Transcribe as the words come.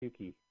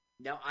Yuki.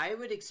 Now, I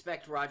would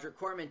expect Roger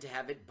Corman to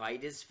have it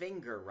bite his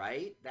finger,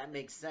 right? That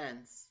makes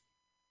sense.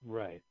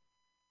 Right.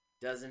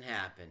 Doesn't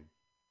happen.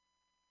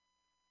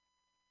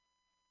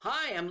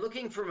 Hi, I'm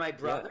looking for my Yeah.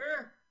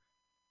 brother.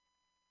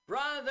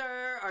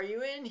 Brother, are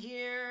you in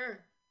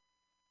here?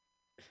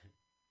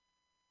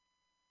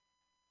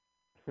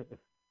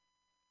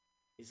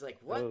 He's like,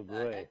 what Oh the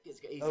boy. heck is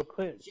he's Oh, eating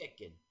Clint.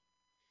 chicken?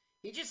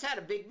 He just had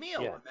a big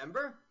meal, Yeah.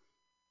 remember?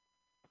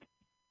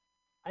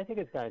 I think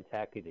it's kind of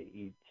tacky to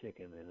eat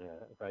chicken in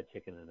a fried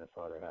chicken in a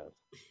slaughterhouse.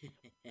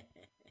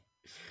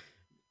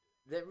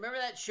 Remember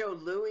that show,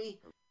 Louie?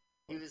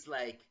 He was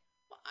like,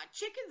 well,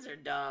 chickens are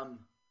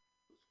dumb.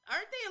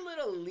 Aren't they a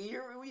little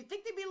leery? We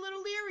think they'd be a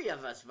little leery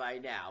of us by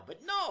now,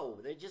 but no,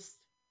 they're just.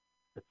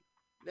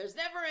 There's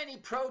never any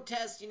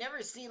protest. You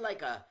never see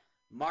like a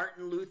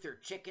Martin Luther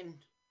chicken.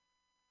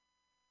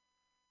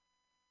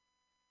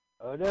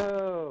 Oh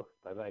no!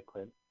 Bye bye,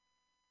 Clint.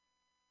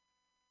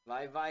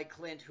 Vi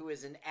Clint, who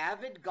is an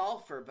avid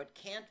golfer but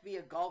can't be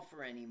a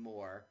golfer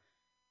anymore.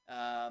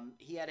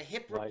 He had a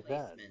hip Why is that?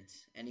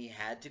 replacement and he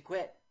had to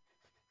quit.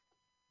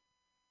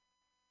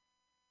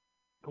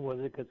 Was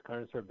it because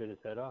Carnosaur bit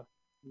his head off?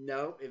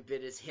 No, it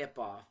bit his hip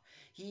off.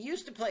 He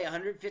used to play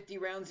 150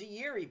 rounds a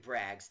year, he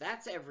brags.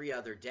 That's every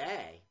other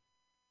day.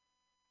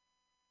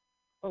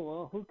 Oh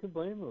well, who can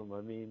blame him?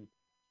 I mean,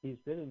 he's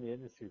been in the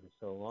industry for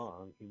so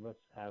long. He must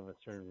have a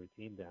certain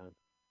routine down.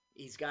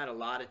 He's got a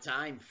lot of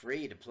time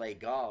free to play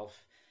golf.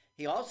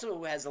 He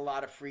also has a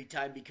lot of free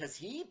time because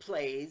he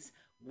plays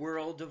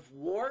World of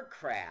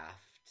Warcraft.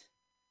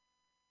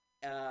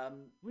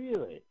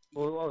 Really?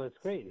 Well, oh, that's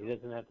great. He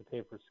doesn't have to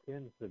pay for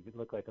skins to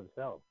look like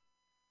himself.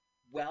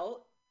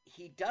 Well,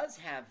 he does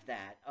have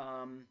that.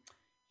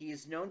 He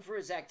is known for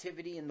his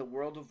activity in the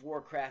World of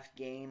Warcraft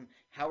game.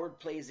 Howard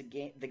plays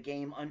the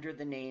game under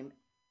the name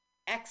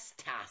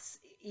Extas,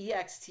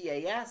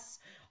 EXTAS,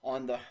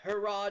 on the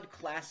Herod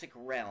Classic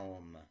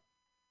Realm.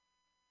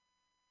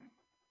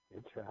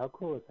 How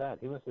cool is that?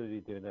 He must have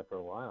been doing that for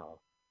a while.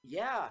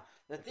 Yeah,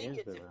 the thing is,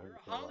 if you're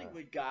a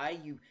Hollywood guy,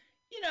 you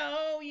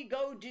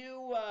go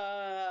do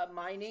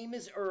My Name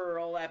is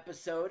Earl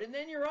episode, and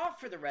then you're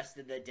off for the rest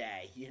of the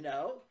day,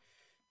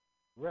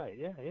 Right,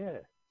 yeah, yeah.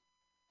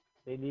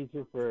 They need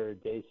you for a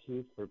day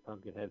shoot for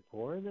Pumpkinhead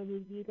 4, and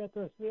then you got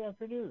the rest of the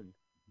afternoon.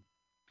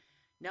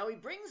 Now he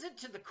brings it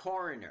to the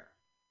coroner,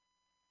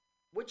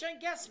 which I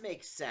guess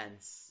makes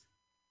sense.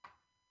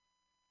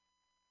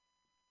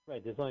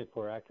 Right, there's only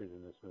 4 actors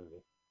in this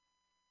movie.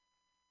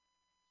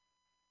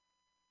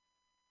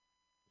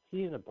 Is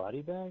she in a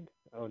body bag?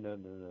 Oh, no.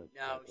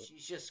 No,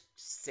 she's just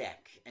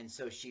sick, and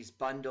so she's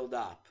bundled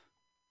up.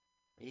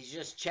 He's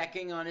just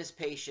checking on his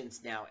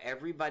patients now.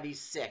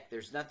 Everybody's sick.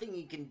 There's nothing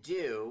he can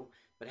do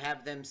but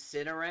have them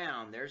sit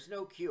around. There's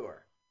no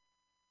cure.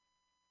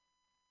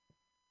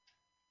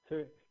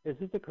 So, is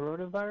this the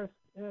coronavirus?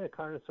 Yeah,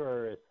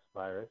 Carnosaurus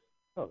virus.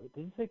 Oh,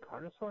 did you say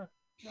Carnosaur?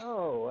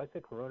 No, I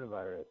said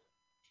coronavirus.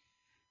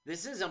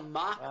 This is a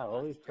mockbuster.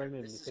 Wow,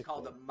 This is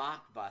called a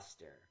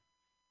mockbuster.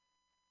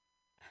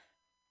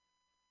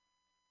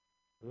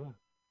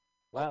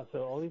 Wow,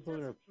 so all these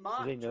women are,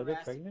 do they know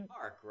they're pregnant?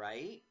 Park,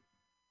 right?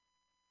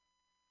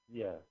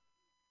 Yeah.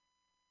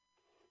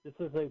 This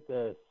is like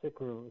the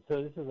sick room.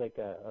 So this is like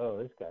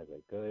this guy's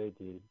like good,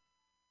 dude.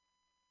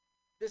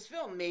 This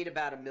film made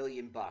about $1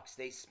 million.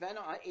 They spent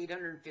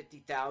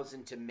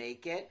 $850,000 to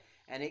make it,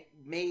 and it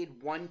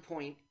made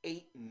 $1.8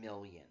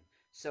 million.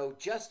 So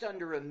just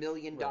under $1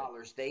 million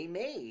they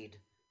made.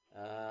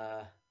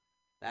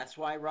 That's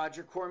why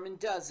Roger Corman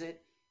does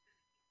it.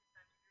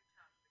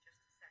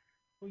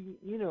 Well,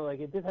 like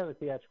it did have a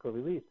theatrical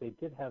release. They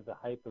did have the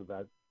hype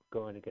about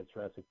going against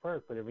Jurassic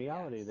Park, but in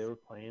reality, they were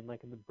playing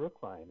like in the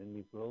Brookline in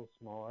these little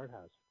small art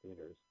house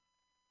theaters.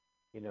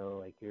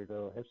 Like your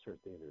little hipster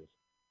theaters.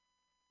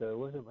 So it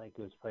wasn't like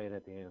it was playing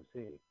at the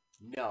AMC.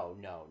 No.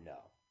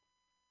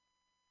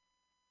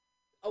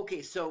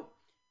 Okay, so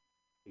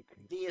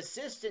the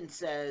assistant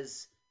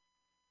says,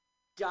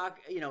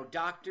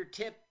 Dr.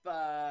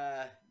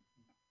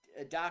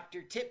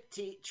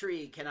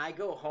 Tiptree, can I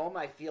go home?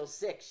 I feel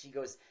sick. She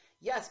goes,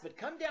 yes, but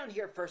come down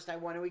here first. I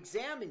want to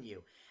examine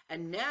you.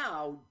 And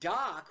now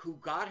Doc, who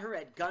got her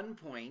at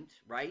gunpoint,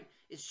 right,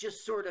 is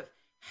just sort of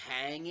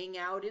hanging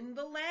out in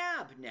the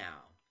lab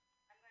now.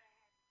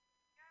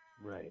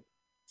 Right.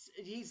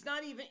 He's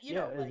not even, he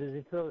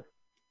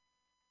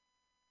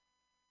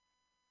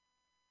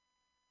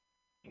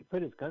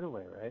put his gun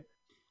away, right?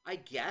 I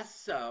guess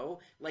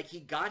so. Like he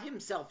got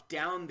himself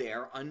down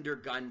there under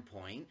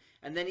gunpoint,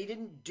 and then he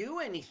didn't do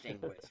anything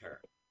with her.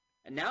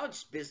 And now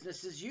it's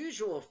business as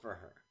usual for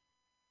her.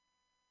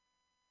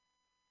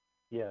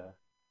 Yeah.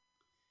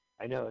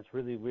 I know, it's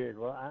really weird.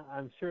 Well,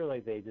 I'm sure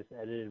like they just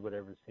edited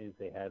whatever scenes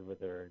they had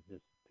with her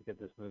just to get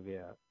this movie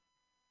out.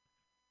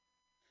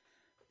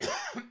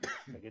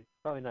 Like it's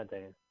probably not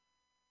Diane.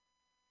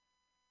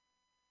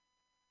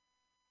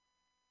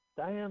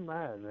 Diane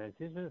Ladd, man,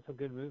 she's been in some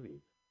good movies.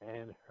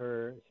 And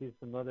she's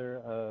the mother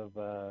of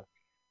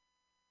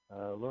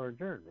Laura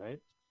Dern,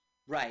 right?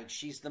 Right.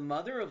 She's the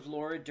mother of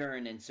Laura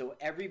Dern, and so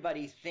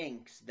everybody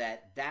thinks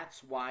that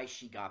that's why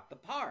she got the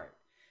part.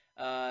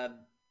 Uh,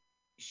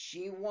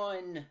 she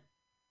won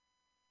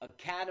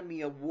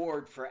Academy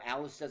Award for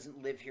Alice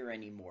Doesn't Live Here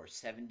Anymore,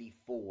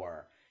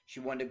 74. She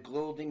won a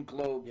Golden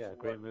Globe Yeah, for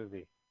great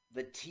movie.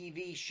 the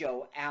TV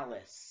show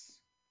Alice,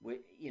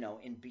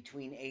 in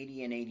between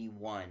 80 and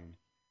 81.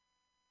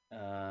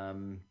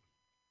 Um,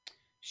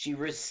 she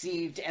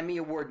received Emmy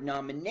Award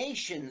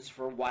nominations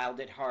for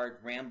Wild at Heart,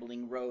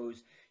 Rambling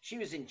Rose. She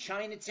was in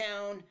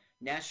Chinatown,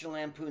 National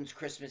Lampoon's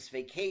Christmas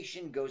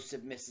Vacation, Ghosts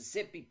of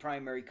Mississippi,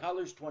 Primary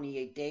Colors,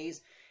 28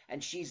 Days,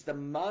 and she's the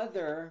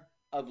mother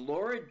of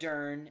Laura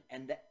Dern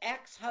and the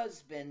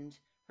ex-husband.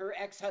 Her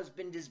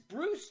ex-husband is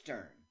Bruce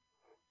Dern.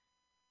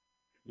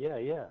 Yeah,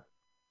 yeah.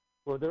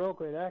 Well, they're all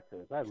great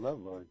actors. I love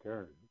Laura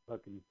Dern.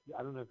 Fucking,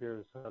 I don't know if you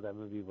ever saw that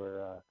movie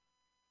where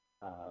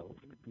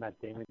Matt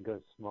Damon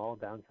goes small,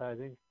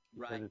 downsizing,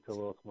 Right. turns into a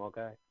little small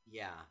guy.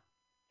 Yeah.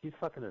 She's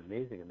fucking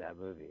amazing in that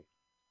movie.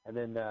 And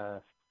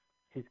then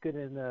she's good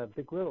in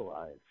Big Little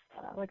Lies.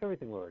 I like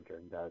everything Laura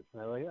Dern does.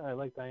 And I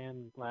like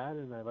Diane Ladd,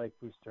 and I like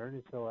Bruce Dern,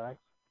 who still acts.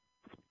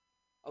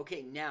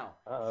 Okay, now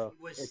Uh-oh.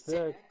 she was It's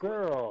sick a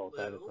girl with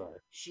the flu.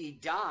 dinosaur. She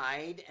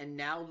died, and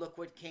now look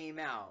what came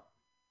out.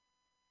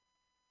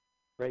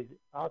 Right?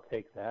 I'll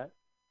take that.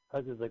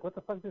 Husband's like, what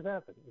the fuck just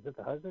happened? Is it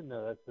the husband?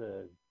 No, that's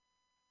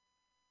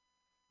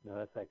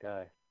that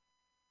guy.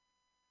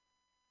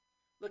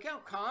 Look how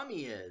calm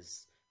he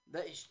is.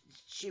 That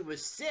she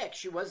was sick.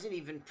 She wasn't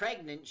even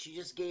pregnant. She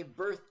just gave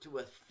birth to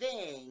a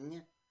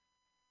thing.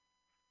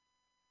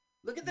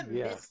 Look at the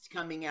mist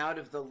coming out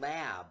of the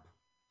lab.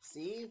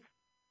 See?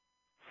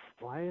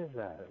 Why is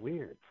that?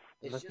 Weird.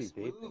 It It's must just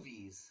be vaping.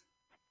 movies.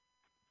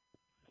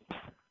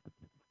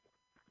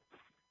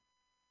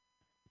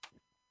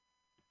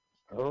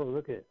 Oh,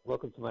 look at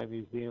welcome to my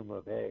museum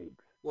of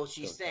eggs. Well,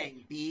 she's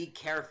saying, be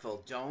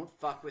careful. Don't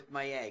fuck with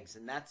my eggs.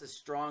 And that's a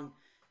strong,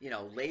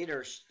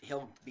 later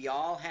he'll be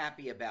all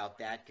happy about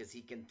that because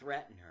he can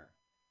threaten her.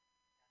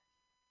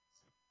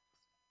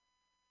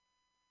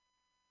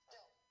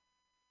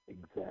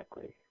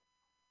 Exactly.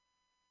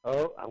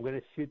 Oh, I'm going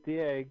to shoot the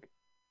egg.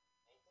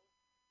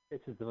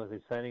 This is the most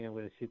exciting I'm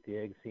going to shoot the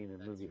egg scene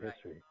in movie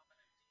history.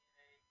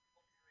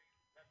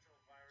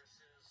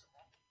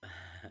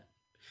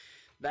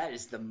 That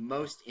is the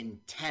most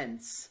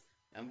intense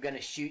I'm going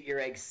to shoot your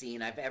egg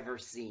scene I've ever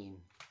seen.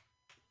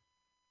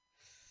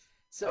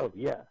 So,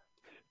 yeah.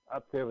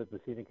 Up there with the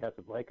scene in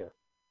Casablanca.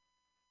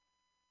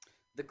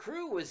 The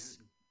crew was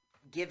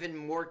given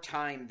more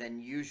time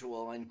than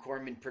usual in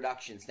Corman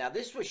Productions. Now,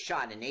 this was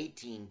shot in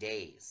 18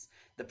 days,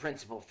 the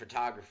principal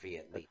photography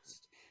at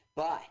least.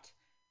 But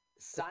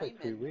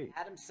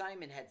Adam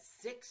Simon had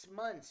 6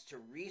 months to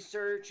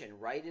research and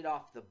write it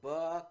off the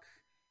book.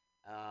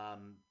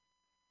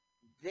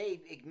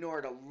 They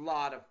ignored a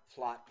lot of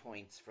plot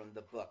points from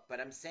the book, but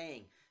I'm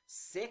saying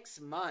 6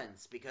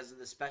 months because of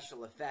the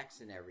special effects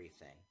and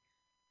everything.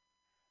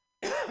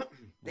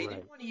 They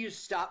didn't want to use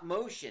stop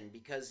motion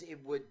because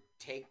it would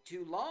take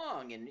too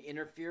long and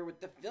interfere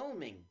with the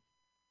filming.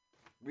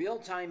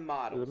 Real-time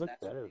models,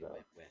 that's what they went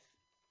with.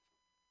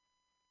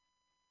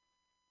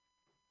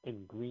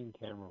 And green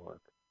camera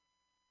work.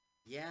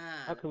 Yeah.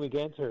 How can we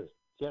get into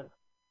it?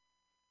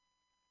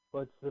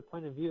 Well, it's the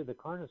point of view of the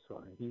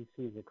Carnosaur. He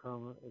sees a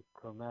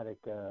chromatic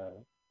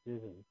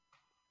vision.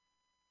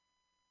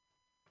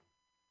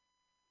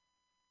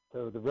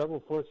 So the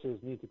rebel forces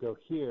need to go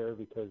here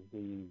because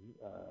the...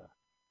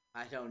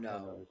 I don't know.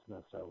 No, it's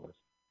not Star Wars.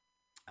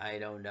 I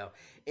don't know.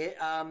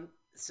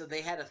 So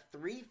they had a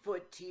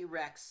 3-foot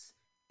T-Rex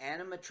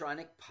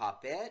animatronic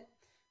puppet.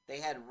 They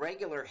had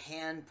regular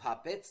hand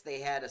puppets.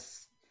 They had a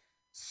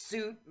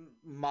suit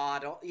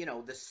model,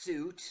 the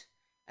suit.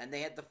 And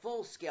they had the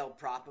full-scale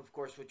prop, of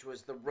course, which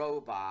was the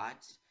robot.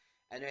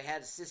 And it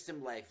had a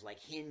system like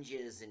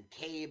hinges and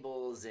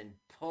cables and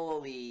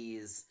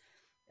pulleys.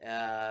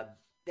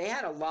 They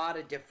had a lot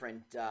of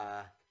different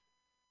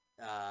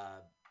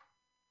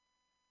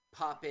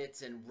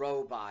puppets and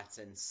robots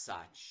and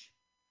such.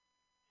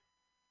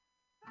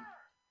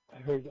 I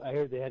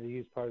heard they had to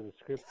use part of the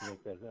script to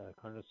make that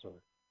Carnosaur.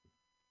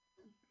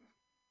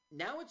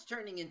 Now it's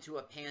turning into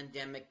a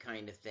pandemic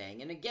kind of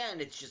thing. And again,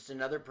 it's just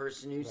another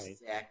person who's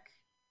sick.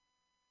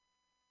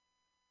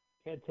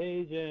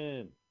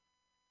 Contagion.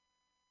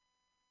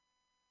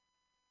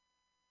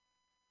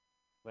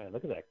 Man,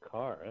 look at that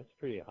car. That's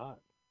pretty hot.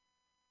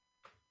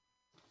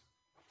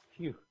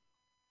 Phew.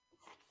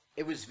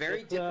 It was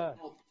very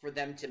difficult for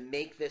them to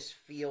make this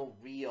feel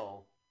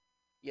real,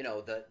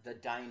 the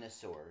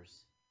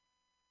dinosaurs.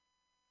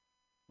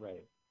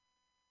 Right.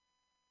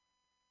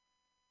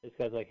 This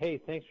guy's like, hey,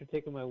 thanks for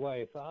taking my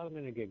wife. I'm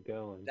going to get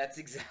going. That's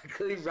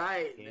exactly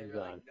right. Hands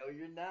They're on. like, no,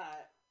 you're not.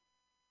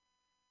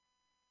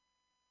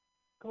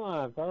 Come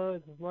on,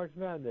 fellas. It's March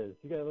Madness.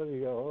 You got to let me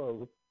go.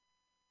 Oh.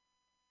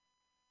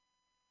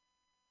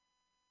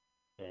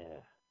 Yeah.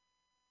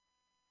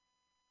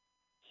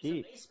 So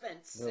they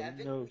spent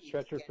 7 no weeks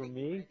stretcher for getting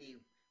me? ready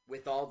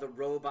with all the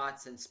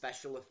robots and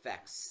special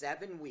effects.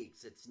 7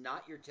 weeks. It's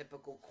not your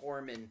typical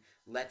Corman,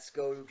 let's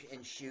go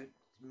and shoot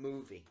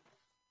movie.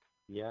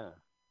 Yeah.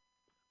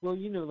 Well,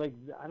 like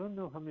I don't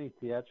know how many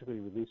theatrically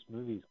released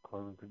movies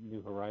Corman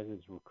New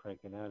Horizons were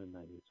cranking out in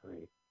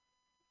 '93.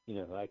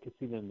 I could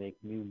see them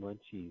make New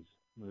Munchies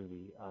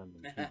movie on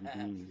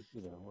DVD,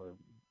 or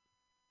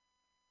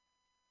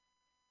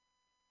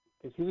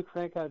because he would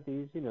crank out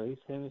these, he's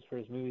famous for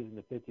his movies in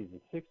the 50s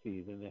and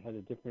 60s, and they had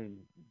a different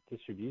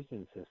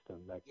distribution system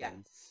back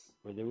then,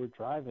 where they were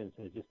drive-ins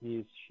and it just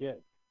needed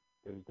shit.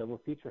 There was double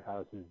feature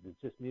houses that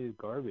just needed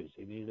garbage.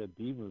 They needed a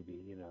B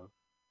movie,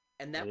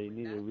 And that, they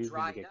needed a reason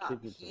to get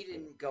kids into he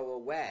didn't go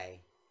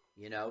away.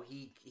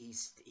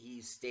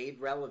 He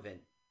stayed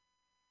relevant.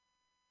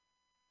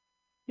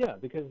 Yeah,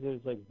 because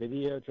there's like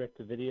video, direct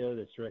to video,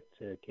 there's direct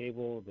to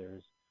cable,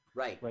 there's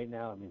right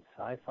now,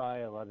 sci-fi,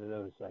 a lot of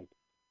those like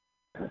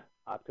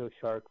Octo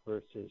Shark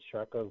versus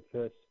Sharko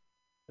Fist,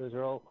 those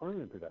are all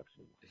Corman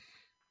productions.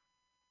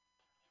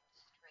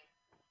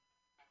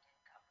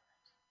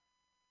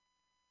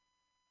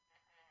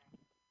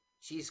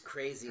 She's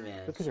crazy,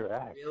 man. Look at her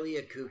act. Really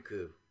a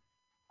cuckoo.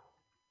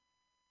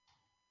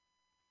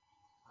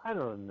 I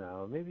don't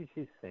know. Maybe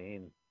she's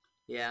sane.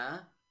 Yeah?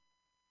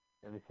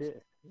 She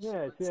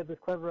had this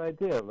clever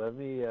idea. Let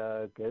me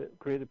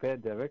create a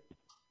pandemic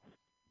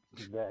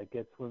that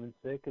gets women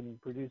sick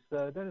and produce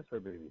dinosaur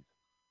babies.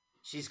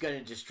 She's going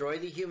to destroy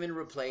the human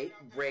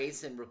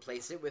race and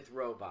replace it with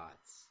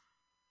robots.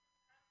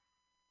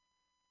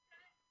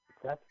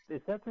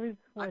 Is that the reason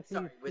why I'm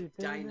sorry, with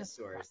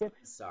dinosaurs. I'm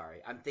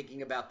sorry. I'm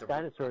thinking about the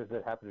dinosaurs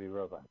that happen to be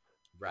robots.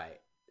 Right.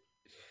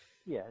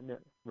 Yeah, no,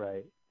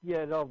 right.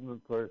 Yeah, it all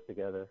blurs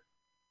together.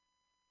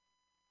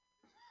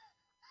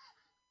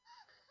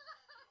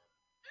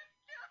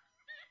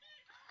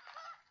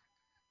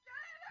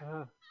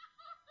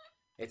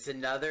 It's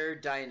another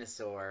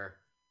dinosaur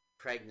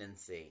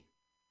pregnancy.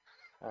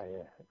 Oh,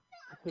 yeah.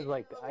 This is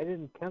like, I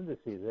didn't come to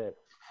see this.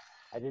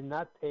 I did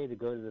not pay to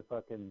go to the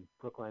fucking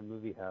Brookline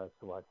movie house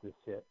to watch this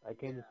shit. I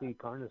came to see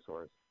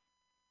Carnosaurs.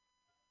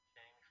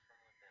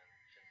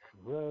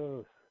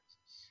 Gross.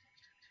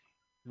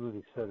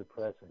 Movie's so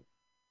depressing.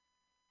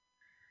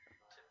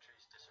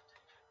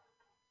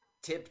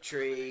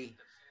 Tiptree.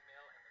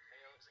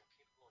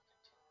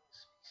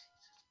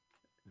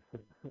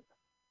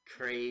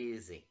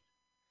 Crazy.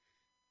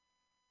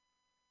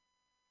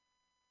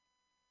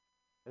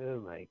 Oh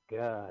my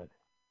God.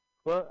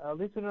 Well, at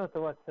least we don't have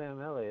to watch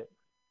Sam Elliott.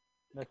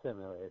 Not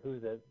Sam Elliott.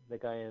 Who's that? The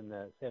guy in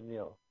Sam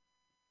Neill.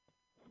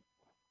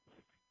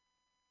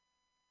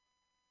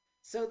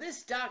 So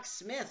this Doc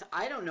Smith,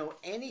 I don't know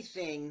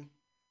anything.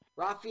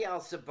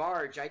 Raphael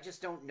Sabarge, I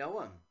just don't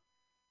know him.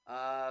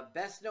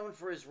 Best known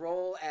for his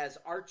role as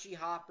Archie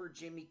Hopper,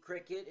 Jimmy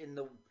Cricket in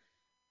the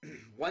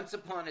Once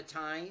Upon a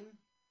Time.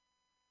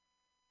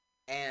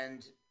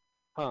 And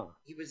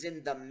he was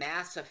in the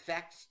Mass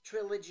Effect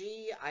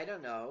trilogy. I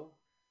don't know.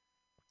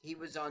 He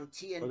was on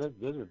TNT. Well,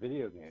 those are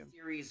video games.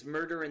 Series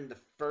Murder in the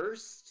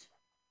First.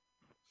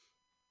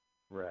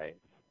 Right.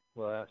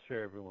 Well,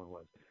 sure, everyone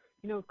was.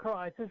 Carl,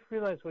 I just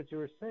realized what you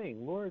were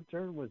saying. Laura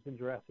Dern was in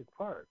Jurassic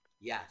Park.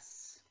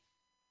 Yes.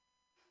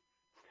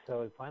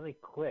 So it finally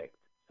clicked.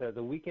 So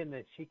the weekend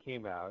that she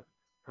came out,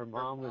 her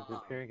mom was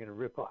appearing in a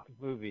rip-off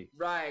movie.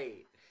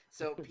 Right.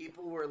 So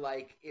people were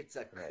like, it's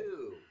a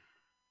coup.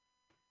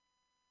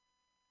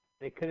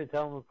 They couldn't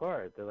tell them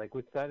apart. They're like,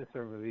 which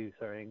dinosaur movie is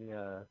starring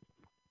a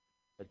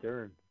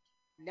Dern?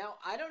 Now,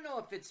 I don't know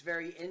if it's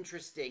very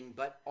interesting,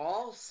 but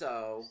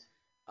also,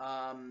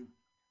 let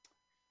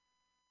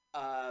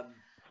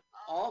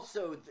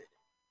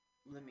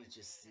me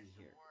just see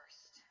here.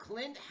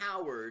 Clint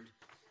Howard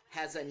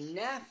has a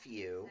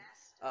nephew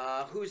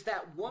who's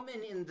that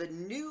woman in the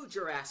new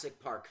Jurassic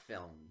Park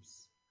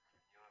films.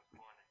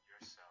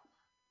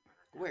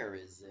 Where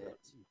is it?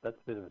 That's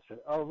a bit of a stretch.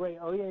 Oh, right.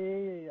 Oh,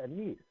 yeah. A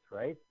niece,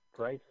 right?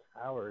 Bryce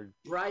Howard.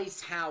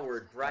 Bryce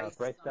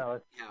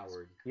Dallas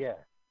Howard. Yeah.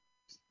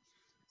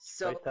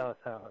 So, Bryce Dallas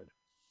Howard.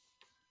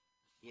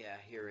 Yeah,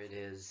 here it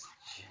is.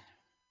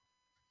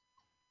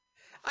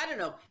 I don't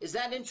know. Is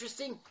that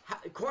interesting?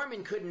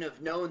 Corman couldn't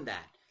have known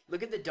that.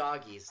 Look at the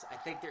doggies. I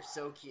think they're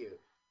so cute.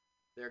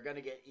 They're going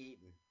to get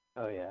eaten.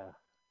 Oh, yeah.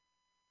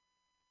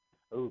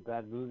 Oh,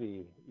 bad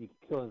movie. You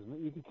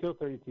can kill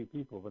 32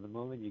 people, but the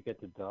moment you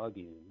get the dog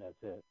eaten,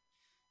 that's it.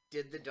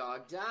 Did the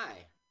dog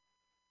die?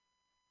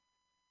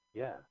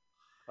 Yeah.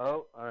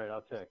 Oh, all right,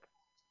 I'll check.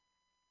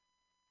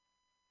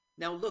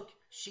 Now, look,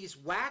 she's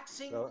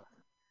waxing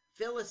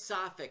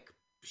philosophic.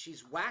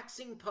 She's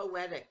waxing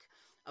poetic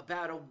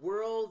about a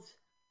world,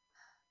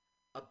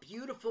 a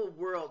beautiful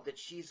world that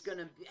she's going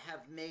to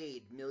have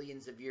made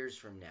millions of years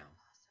from now.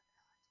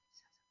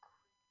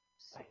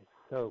 That is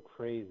so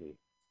crazy.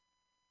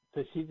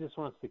 So she just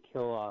wants to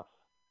kill off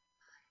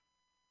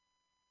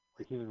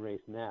the human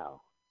race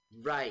now.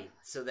 Right,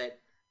 so that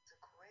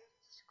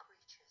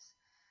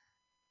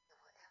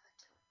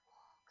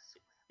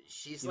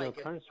she's like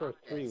Carnosaur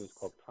 3 was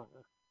called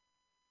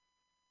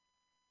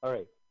All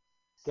right.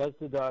 Does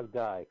the dog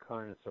die?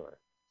 Carnosaur.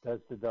 Does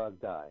the dog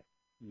die?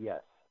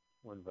 Yes.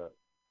 One vote.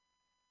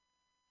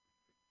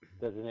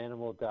 Does an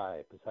animal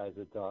die besides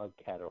a dog,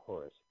 cat, or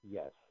horse?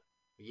 Yes.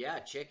 Yeah,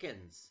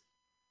 chickens.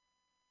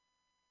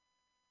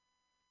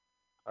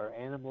 Are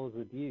animals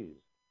abused?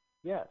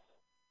 Yes.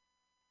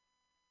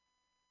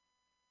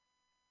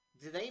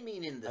 Do they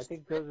mean in the I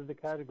think script? those are the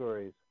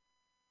categories.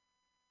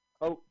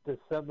 Oh, does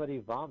somebody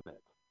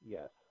vomit?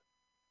 Yes.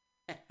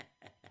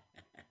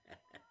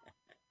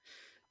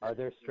 Are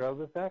there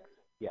strobe effects?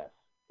 Yes.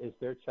 Is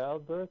there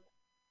childbirth?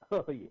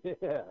 Oh, yeah.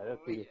 Oh,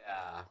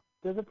 yeah.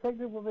 Does a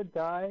pregnant woman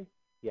die?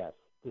 Yes.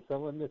 Does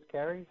someone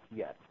miscarry?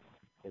 Yes.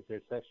 Is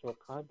there sexual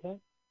content?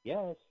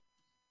 Yes.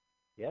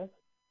 Yes.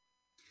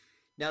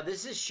 Now,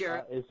 this is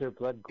Sheriff. Is there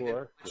blood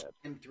gore? Watch Yes.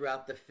 him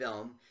throughout the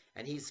film,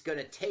 and he's going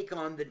to take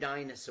on the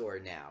dinosaur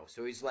now.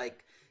 So he's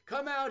like,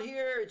 come out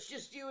here. It's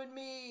just you and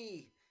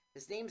me.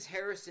 His name's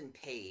Harrison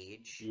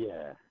Page.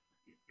 Yeah.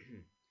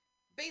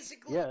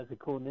 Basically. Yeah, that's a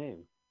cool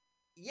name.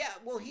 Yeah,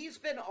 well, he's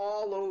been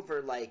all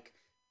over, like,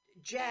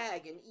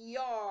 Jag and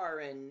ER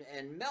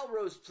and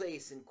Melrose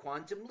Place and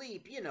Quantum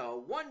Leap,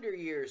 Wonder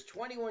Years,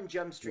 21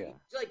 Jump Street. Yeah.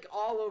 It's like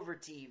all over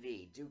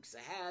TV. Dukes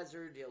of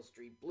Hazzard, Hill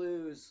Street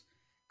Blues,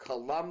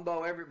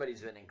 Columbo.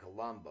 Everybody's been in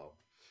Columbo.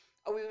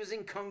 Oh, he was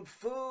in Kung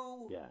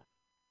Fu. Yeah.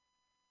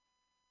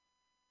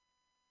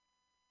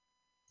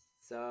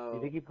 So.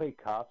 You think he played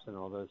cops in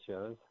all those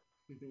shows?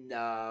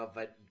 No,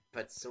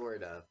 but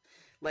sort of.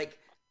 Like,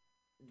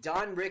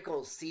 Don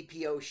Rickles,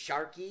 CPO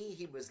Sharky,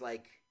 he was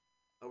like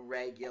a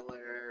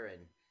regular,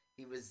 and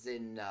he was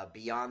in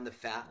Beyond the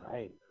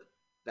Right.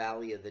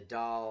 Valley of the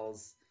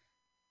Dolls.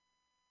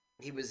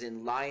 He was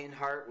in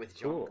Lionheart with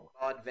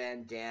Jean-Claude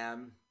Van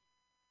Damme.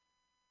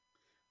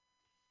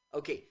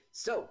 Okay,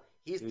 so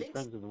he was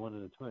friends with one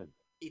of the twins.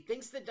 He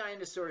thinks the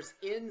dinosaur's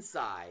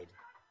inside,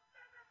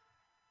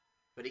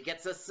 but he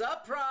gets a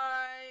surprise.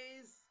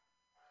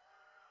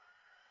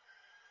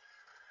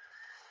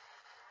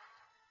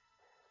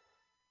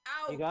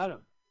 He got him.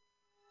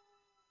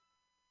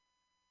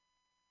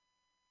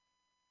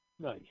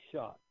 Nice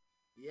shot.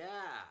 Yeah.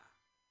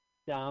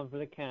 Down for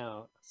the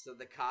count. So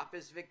the cop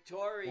is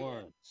Victorian.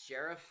 1.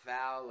 Sheriff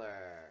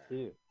Fowler.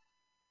 2.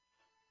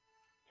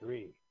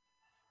 3.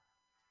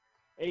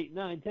 8,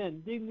 9,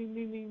 10. Ding, ding,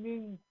 ding, ding,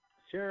 ding.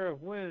 Sheriff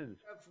wins.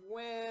 Sheriff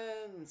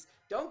wins.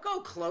 Don't go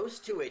close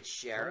to it,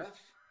 Sheriff.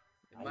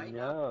 I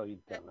know, you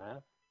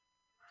dumbass.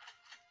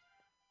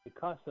 It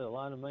costed a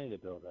lot of money to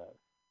build that.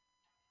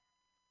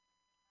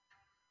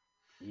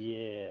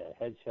 Yeah,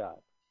 headshot.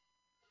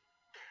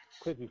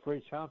 Quick before he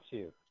chops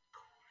you.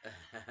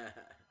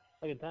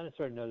 Like a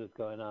dinosaur knows what's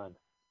going on.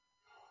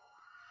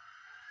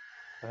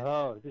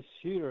 Oh, just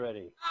shoot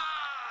already.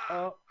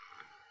 Oh.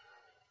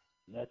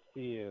 That's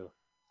to you.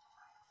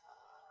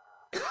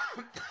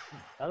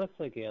 That looks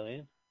like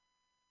Alien.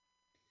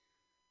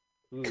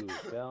 Ooh,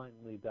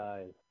 valiantly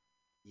dies.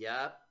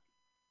 Yep.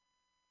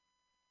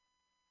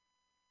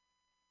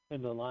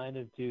 In the line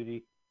of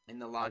duty. In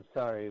the line. I'm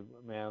sorry,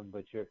 ma'am,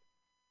 but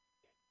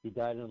he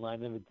died in the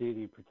line of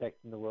duty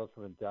protecting the world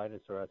from a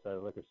dinosaur outside a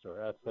liquor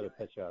store, outside a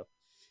pet shop.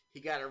 He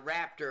got a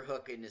raptor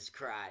hook in his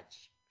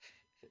crotch.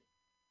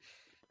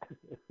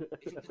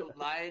 In the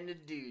line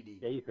of duty.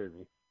 Yeah, you heard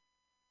me.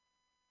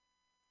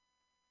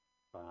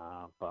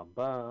 Bum, bum,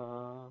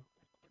 bum.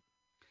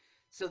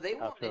 So they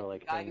wanted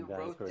the guy who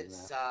wrote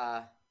this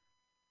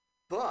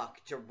book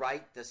to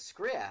write the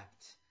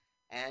script,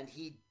 and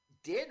he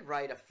did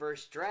write a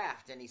first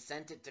draft, and he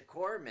sent it to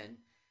Corman,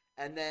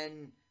 and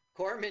then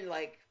Corman,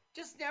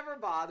 just never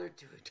bothered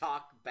to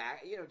talk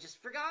back,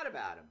 just forgot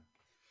about him.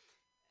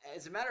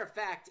 As a matter of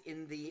fact,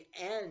 in the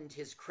end,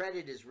 his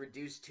credit is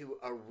reduced to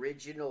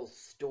original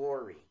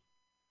story.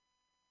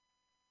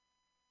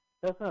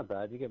 That's not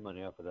bad. You get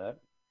money off of that.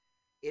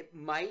 It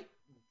might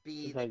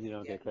be sometimes you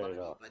don't get credit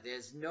off, but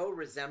there's no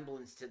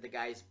resemblance to the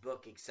guy's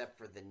book except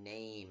for the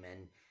name,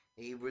 and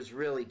he was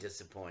really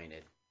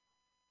disappointed.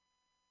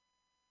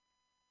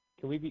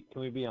 Can we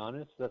be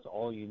honest? That's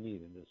all you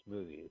need in this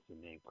movie is the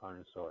name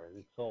Carnosaur, and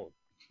it's sold.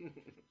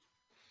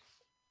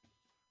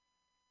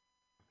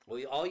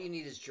 Well, all you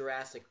need is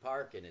Jurassic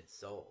Park, and it's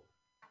sold.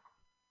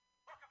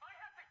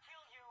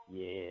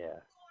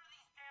 Yeah.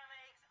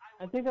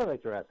 I think I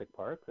like Jurassic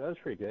Park. That was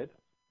pretty good.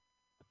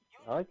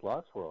 I like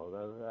Lost World.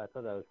 I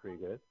thought that was pretty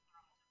good.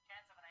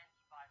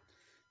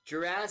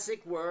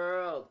 Jurassic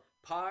World,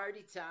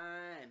 party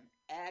time,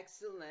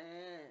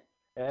 excellent.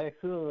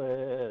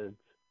 Excellent.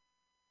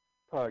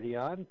 Party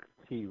on,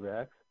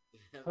 T-Rex.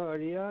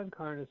 Party on,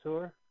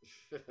 Carnosaur.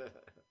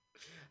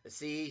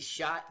 See,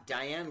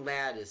 Diane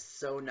Ladd is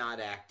so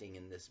not acting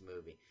in this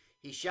movie.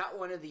 He shot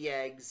one of the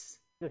eggs.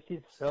 Yeah,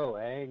 she's so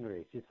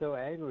angry. She's so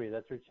angry.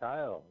 That's her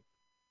child.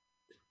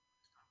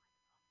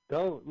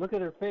 Don't look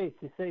at her face.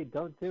 She's saying,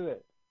 "Don't do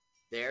it."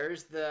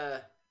 There's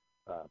the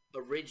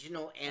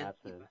original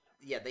absence.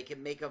 Yeah, they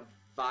can make a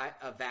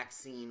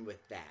vaccine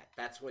with that.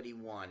 That's what he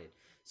wanted.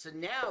 So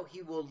now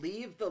he will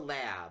leave the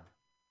lab.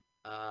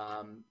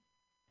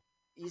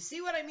 You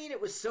see what I mean?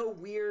 It was so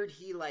weird.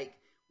 He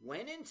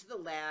went into the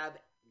lab,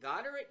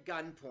 got her at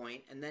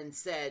gunpoint, and then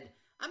said,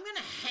 "I'm gonna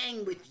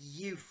hang with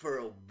you for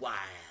a while."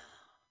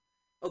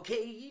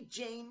 Okay,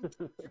 Jane.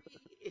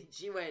 And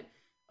she went,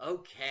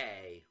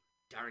 okay,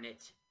 darn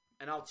it.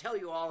 And I'll tell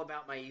you all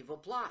about my evil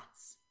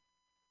plots.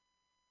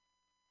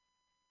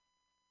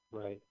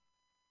 Right.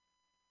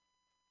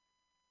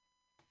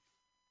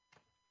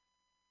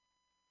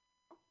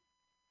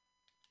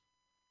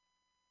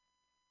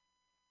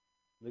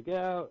 Look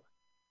out.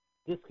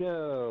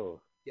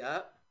 Disco.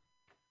 Yep.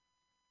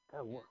 God,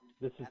 And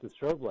this is the that's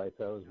strobe lights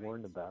I was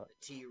warned lights from about.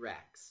 the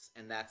T-Rex,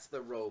 and that's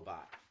the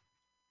robot.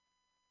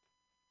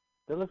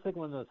 That looks like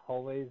one of those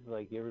hallways.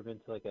 Like, you ever been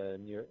to like a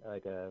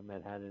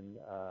Manhattan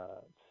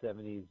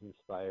 70s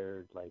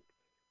inspired like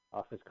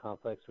office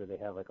complex where they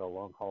have like a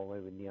long hallway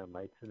with neon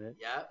lights in it?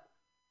 Yep.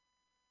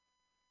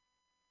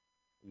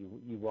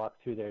 You walk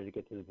through there to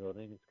get to the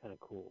building. It's kind of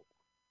cool.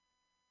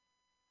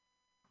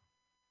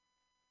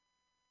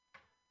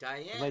 Am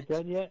I Diane,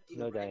 done she's yet? looking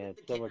No, right Diane. at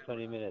the Still more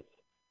 20 camera. minutes.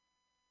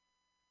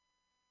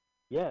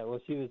 Yeah, well,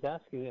 she was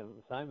asking him,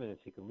 Simon, if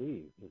she could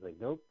leave. He's like,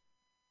 nope.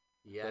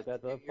 You Still have to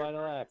got do the your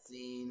final birth act.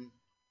 scene.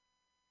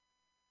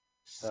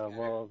 She's got her.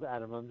 Well,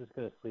 Adam, I'm just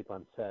gonna sleep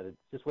on set.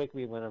 Just wake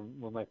me when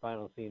my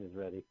final scene is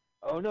ready.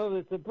 Oh no,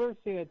 it's a birth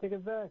scene. I take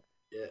it back.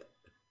 Yeah.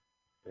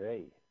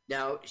 Great.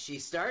 Now she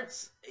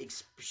starts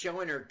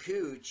showing her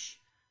cooch,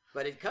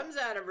 but it comes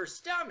out of her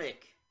stomach.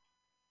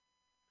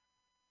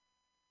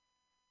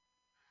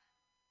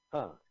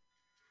 Huh.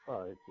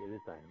 Oh, it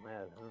is Diane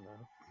Ladd. I don't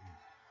know.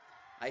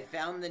 I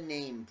found the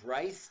name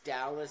Bryce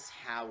Dallas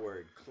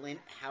Howard, Clint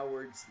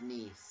Howard's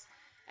niece,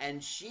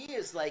 and she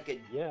is like a.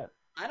 Yeah.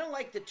 I don't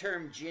like the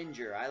term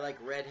ginger. I like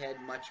redhead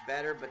much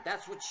better, but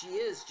that's what she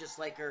is. Just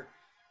like her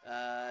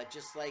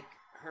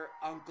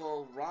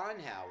uncle Ron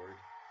Howard.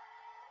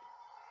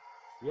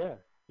 Yeah.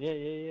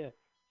 Yeah.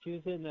 She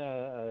was in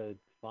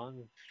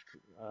Fonz,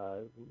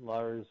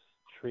 Lars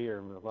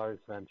Lars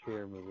von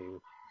Trier movie.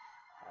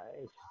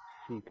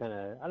 She kind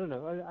of, I don't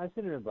know. I've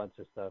seen her in a bunch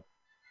of stuff.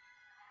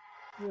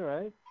 You're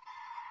right.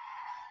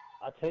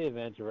 I'll tell you,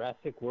 man.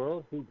 Jurassic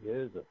World. Who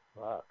gives a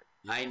fuck?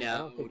 I I know.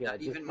 don't think Not at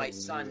this even my point you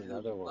need son, who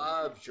another one.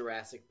 loves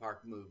Jurassic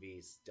Park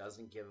movies,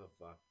 doesn't give a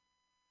fuck.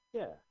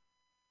 Yeah.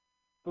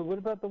 But what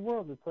about the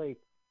world? It's like,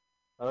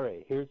 all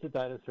right, here's the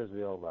dinosaurs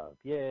we all love.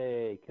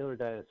 Yay, killer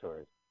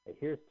dinosaurs. And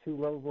here's two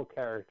lovable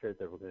characters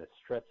that we're going to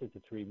stretch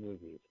into 3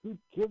 movies. Who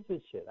gives a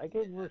shit? I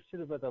gave more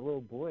shit about that little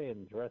boy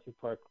in Jurassic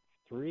Park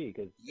 3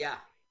 because, Yeah.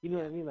 you know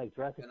what I mean? Like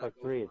Jurassic Gonna Park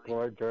go 3, it's find.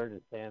 Laura Dern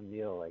and Sam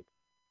Neill. Like,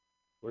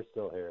 we're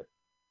still here.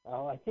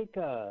 Oh, I think,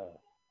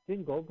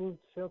 didn't Goldblum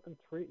show up in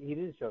 3? He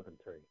didn't show up in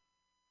 3.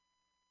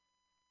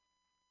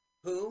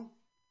 Who?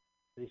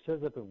 But he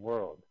shows up in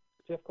World.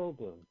 Jeff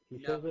Goldblum. He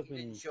No, shows up he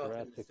didn't in show up in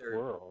the Jurassic third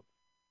one. World.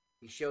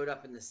 He showed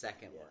up in the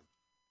second Yeah. one.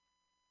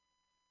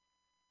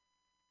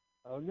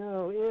 Oh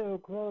no, ew,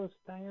 gross.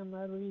 Diane,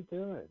 what are you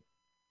doing?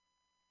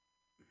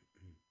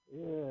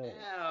 Yeah.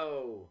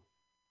 No.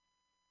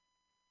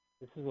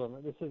 This is what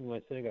my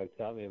synagogue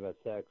taught me about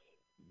sex.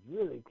 It's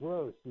really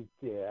gross. You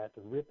have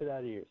to rip it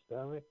out of your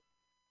stomach.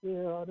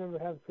 Yeah, I'll never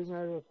have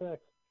premarital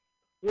sex.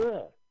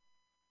 Yeah.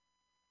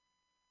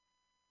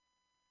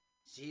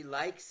 She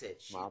likes it.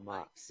 She Mama.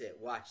 likes it.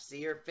 Watch,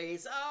 see her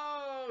face.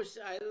 Oh,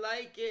 I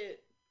like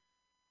it.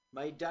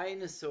 My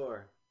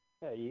dinosaur.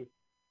 Yeah, you.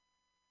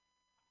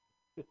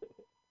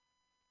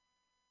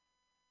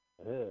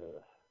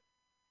 Ugh.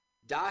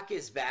 Doc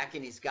is back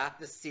and he's got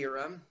the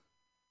serum.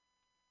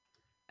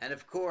 And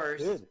of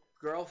course, Good.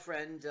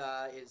 girlfriend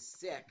is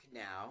sick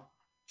now.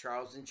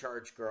 Charles in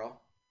Charge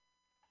girl.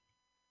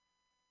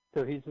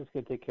 So he's just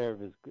gonna take care of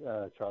his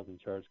Charles in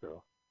Charge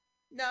girl.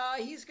 No,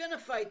 he's gonna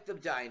fight the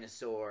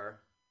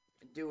dinosaur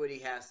and do what he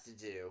has to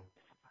do.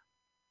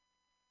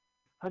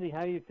 Honey,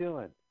 how you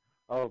feeling?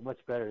 Oh,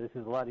 much better. This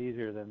is a lot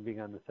easier than being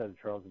on the set of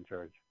Charles in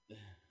Charge.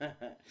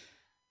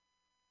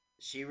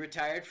 She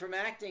retired from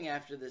acting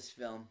after this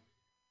film.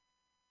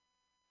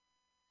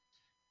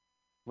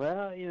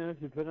 Well, you know,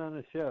 if you put on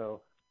a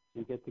show,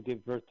 you get to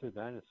give birth to a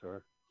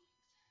dinosaur.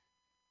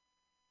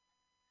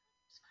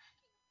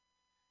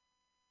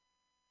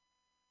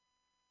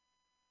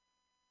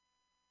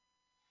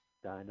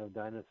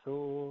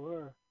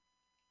 Dinosaur.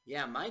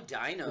 Yeah, my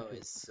dino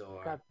is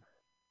sore. God.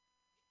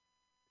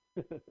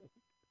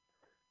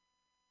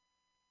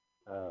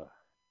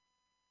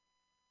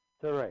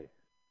 It's all right.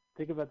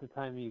 Think about the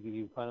time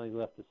you finally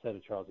left the set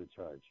of Charles in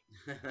Charge.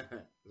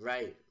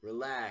 Right,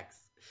 relax.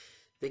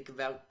 Think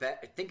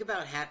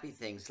about happy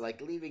things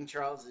like leaving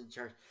Charles in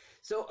Charge.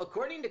 So,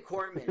 according to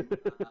Corman,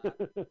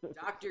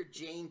 Dr.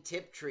 Jane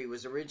Tiptree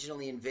was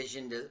originally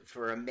envisioned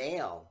for a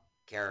male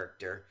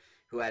character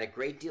who had a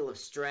great deal of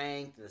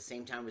strength, at the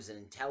same time was an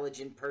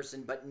intelligent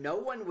person, but no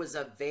one was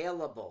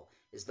available,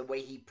 is the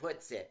way he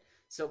puts it.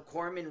 So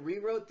Corman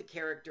rewrote the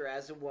character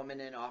as a woman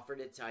and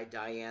offered it to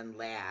Diane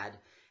Ladd,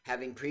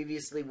 having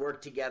previously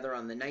worked together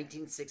on the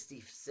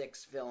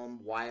 1966 film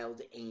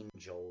Wild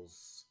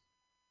Angels.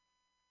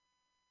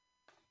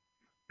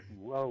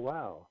 Oh,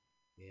 wow.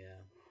 Yeah.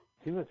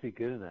 She must be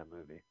good in that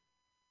movie.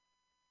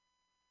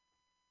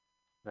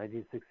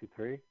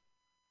 1963?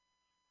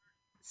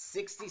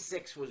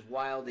 66 was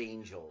Wild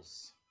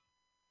Angels.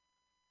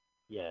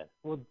 Yeah.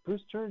 Well,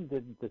 Bruce Dern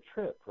did The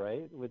Trip,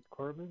 right, with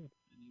Corman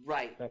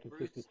Right. back in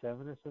Bruce.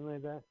 '67 or something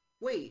like that.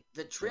 Wait,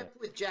 The Yeah. Trip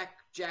with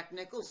Jack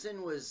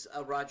Nicholson was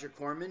a Roger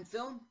Corman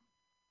film?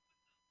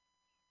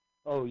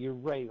 Oh, you're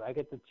right. I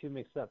get the two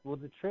mixed up. Well,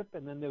 The Trip,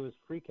 and then there was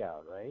Freak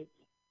Out, right?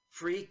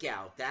 Freak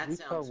Out. That We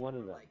saw sounds one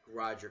of more them. like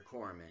Roger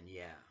Corman,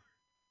 yeah.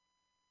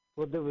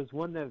 Well, there was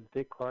one that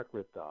Dick Clark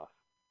ripped off.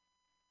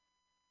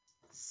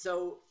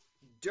 So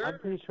I'm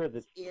Dirk pretty sure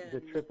the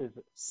in Trip is.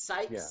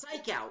 Yeah.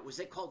 Psych Out. Was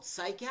it called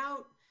Psych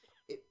Out?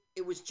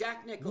 It was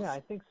Jack Nicholson. Yeah, I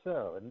think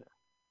so.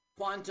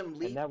 Quantum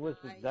Leap. And that was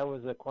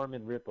guy. a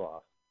Corman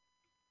ripoff.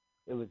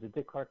 It was a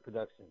Dick Clark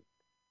production,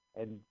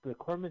 and the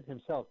Corman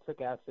himself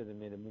took acid and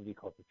made a movie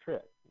called The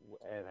Trip,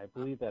 and I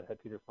believe that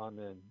had Peter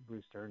Fonda and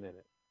Bruce Dern in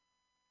it.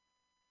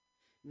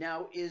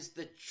 Now, is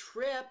The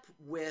Trip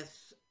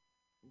with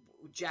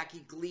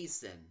Jackie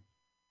Gleason?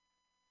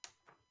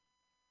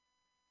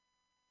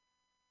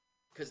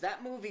 Because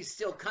that movie's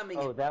still coming.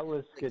 Oh, that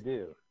was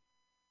Skidoo.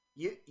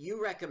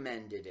 You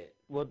recommended it.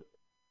 Well,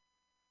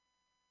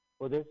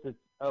 there's a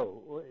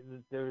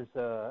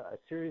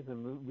series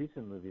of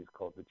recent movies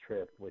called The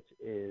Trip, which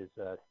is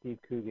Steve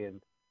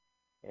Coogan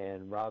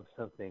and Rob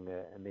something,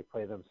 and they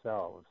play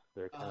themselves.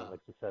 They're kind of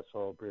like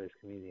successful British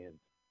comedians,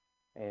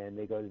 and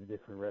they go to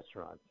different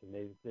restaurants. And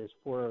there's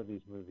 4 of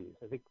these movies.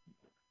 I think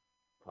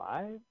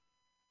 5.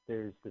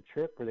 There's The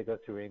Trip where they go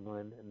through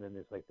England, and then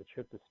there's like The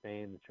Trip to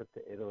Spain, The Trip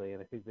to Italy,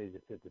 and I think they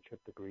just did The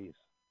Trip to Greece.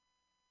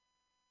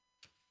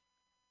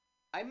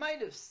 I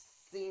might have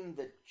seen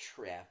The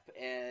Trip.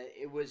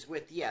 It was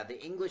with the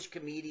English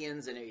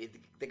comedians, and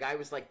the guy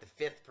was like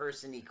the 5th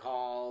person he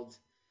called.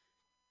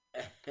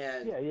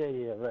 And,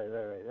 Yeah.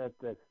 Right.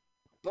 That's.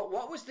 But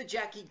what was the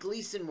Jackie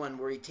Gleason one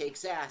where he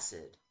takes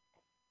acid?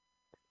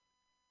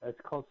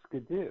 It's called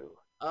Skidoo.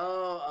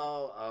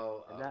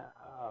 Oh. And that,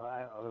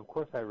 of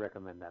course, I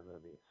recommend that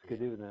movie.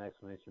 Skidoo with an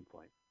exclamation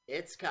point.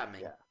 It's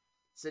coming. Yeah.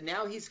 So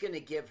now he's going to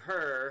give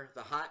her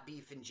the hot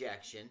beef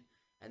injection,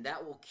 and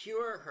that will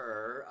cure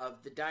her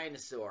of the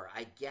dinosaur,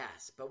 I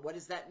guess. But what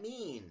does that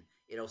mean?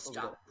 It'll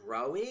stop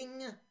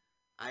growing?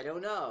 I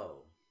don't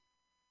know.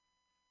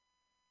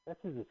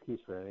 That's his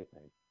excuse for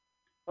anything.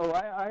 Oh,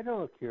 I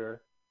know a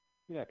cure.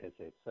 You're not going to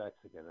say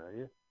sex again, are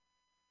you?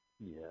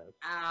 Yes.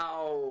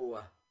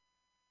 Ow.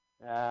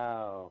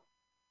 Ow.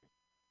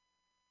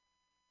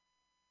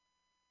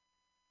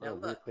 Now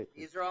look,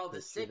 these are all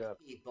the sick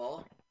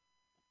people.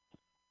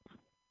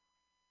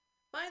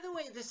 By the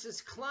way, this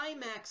is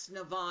Climax,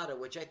 Nevada,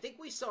 which I think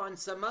we saw in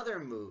some other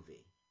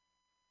movie.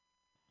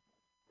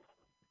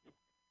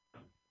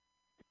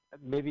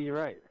 Maybe you're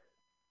right.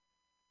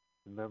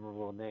 A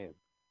memorable name.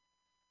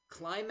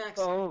 Climax.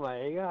 Oh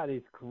my God,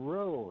 he's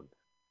grown.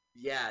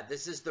 Yeah,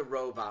 this is the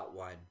robot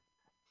one.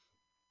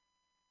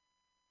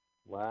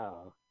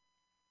 Wow.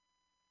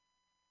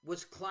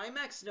 Was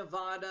Climax,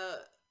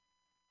 Nevada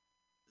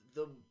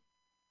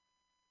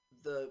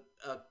the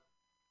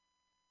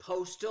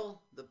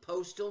postal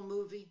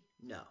movie?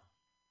 No.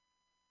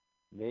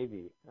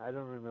 Maybe. I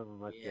don't remember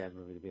much of that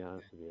movie, to be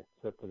honest with you,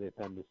 except for the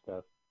appendix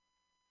stuff.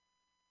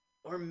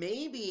 Or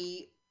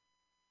maybe,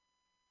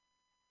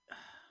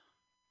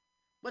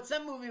 what's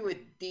that movie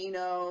with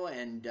Dino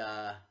and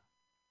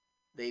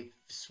they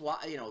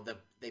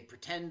they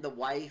pretend the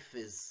wife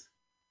is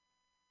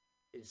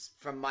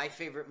from My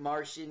Favorite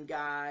Martian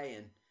Guy,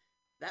 and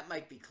that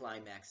might be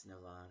Climax,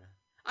 Nevada.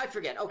 I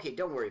forget. Okay,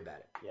 don't worry about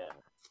it. Yeah.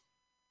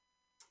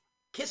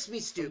 Kiss Me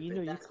Stupid.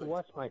 You can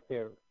watch my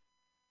favorite.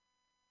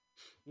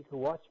 You can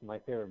watch My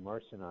Favorite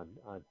Martian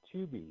on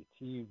Tubi,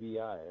 Tubi.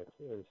 It's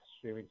a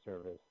streaming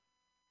service.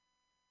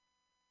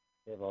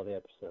 They have all the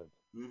episodes.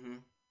 Mm-hmm.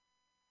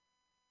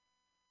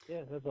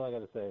 Yeah, that's all I got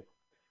to say.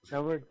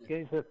 Now we're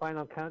getting to the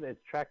final count.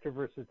 It's Tractor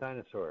versus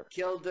Dinosaur.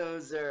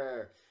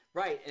 Killdozer.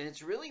 Right, and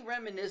it's really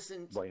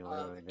reminiscent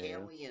of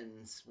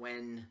Aliens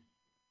when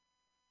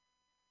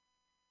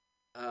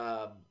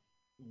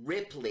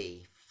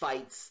Ripley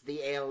fights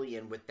the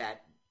alien with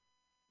that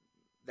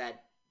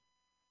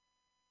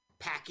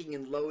packing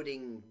and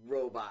loading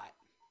robot.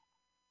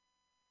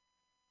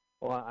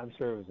 Well, I'm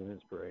sure it was an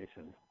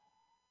inspiration.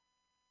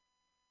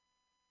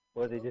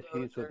 Well, they just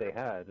used what they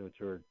had, which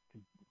were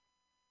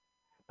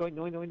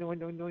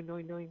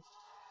doing.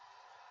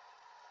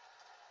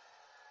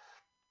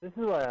 This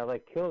is why I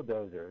like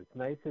Killdozer. It's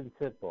nice and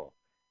simple.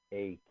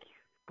 A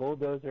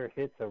bulldozer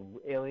hits a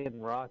alien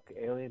rock.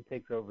 Alien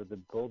takes over the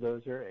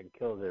bulldozer and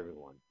kills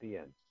everyone. The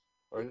end.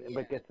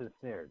 But gets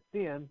ensnared.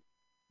 The end.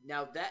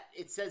 Now that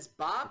it says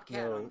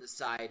Bobcat on the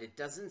side, it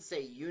doesn't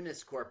say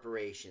Eunice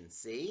Corporation.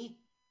 See?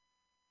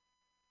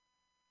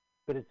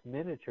 But it's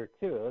miniature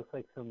too. It looks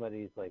like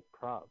somebody's like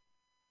prop.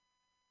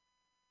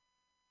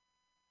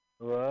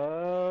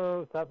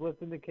 Whoa! Stop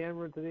lifting the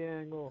camera to the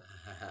angle.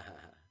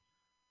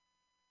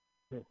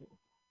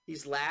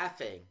 He's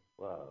laughing.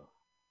 Wow.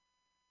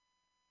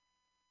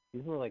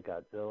 He's more like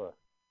Godzilla.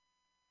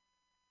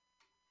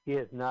 He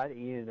has not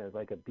eaten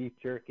like a beef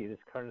jerky.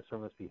 This carnivore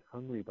must be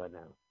hungry by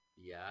now.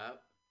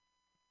 Yep.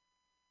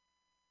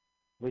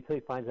 Wait till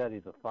he finds out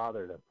he's a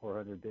father to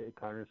 400 big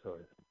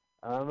carnivores.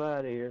 I'm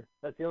out of here.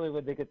 That's the only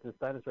way they get this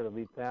dinosaur to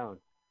leave town.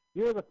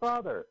 You're the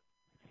father.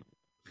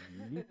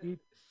 Yeep, yeep.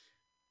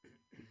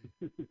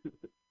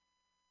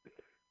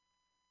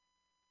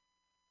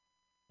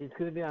 He's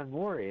going to be on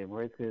Maury, and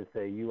Maury's going to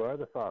say, "You are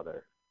the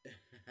father."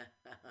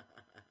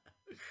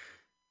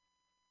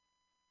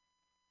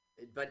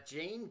 But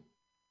Jane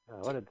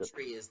What a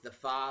Tiptree is the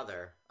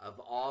father of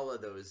all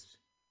of those.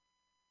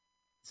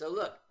 So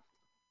look,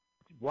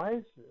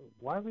 why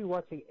are we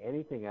watching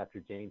anything after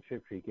Jane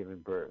Tiptree giving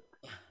birth?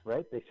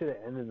 Right? They should have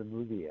ended the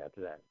movie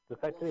after that. The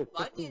fact well, that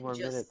it's 15 more Funyun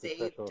just minutes of saved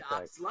special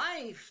Doc's effects.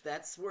 life.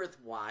 That's worth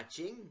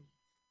watching.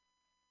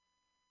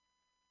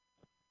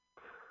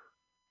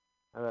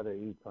 I'd rather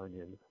eat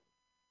onions.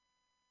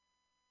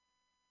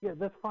 Yeah,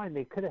 that's fine.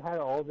 They could have had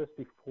all this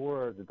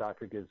before the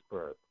doctor gives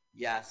birth.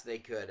 Yes, they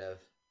could have.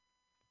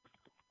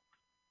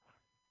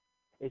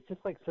 It's just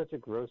like such a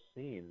gross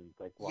scene. It's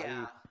like, why?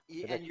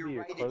 Yeah, That and should you're be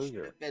your right. It should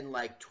closer. have been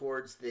like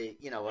towards the,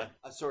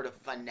 a sort of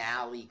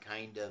finale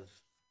kind of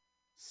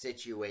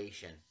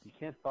situation. You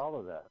can't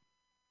follow that.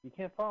 You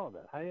can't follow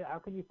that. How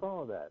can you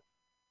follow that?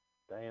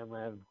 Diane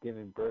Lab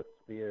giving birth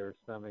via her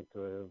stomach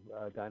to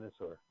a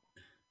dinosaur.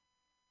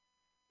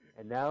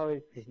 And now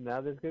there's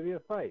going to be a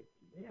fight.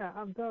 Yeah,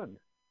 I'm done.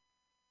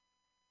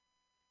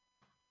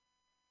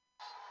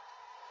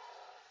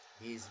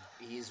 He's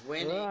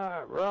winning.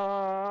 Roar,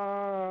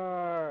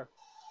 roar,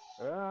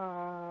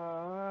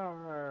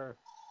 roar,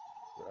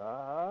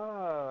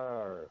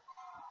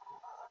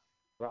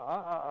 roar,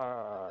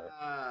 roar.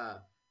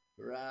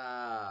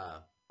 Rah.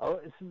 Oh,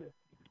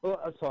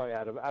 I'm sorry,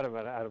 Adam.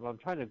 I'm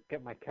trying to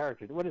get my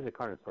character. What is a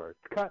carnosaur?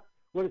 Cut.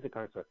 What is a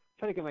carnosaur? I'm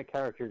trying to get my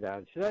character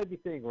down. Should I be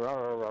saying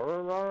roar, roar,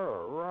 roar,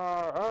 roar,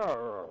 roar,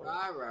 roar?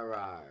 Rah, rah,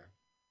 rah.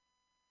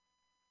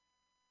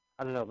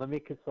 I don't know. Let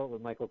me consult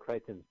with Michael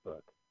Crichton's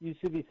book. You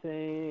should be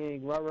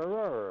saying roar, roar,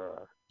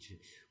 roar.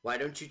 Why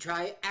don't you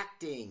try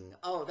acting?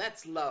 Oh,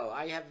 that's low.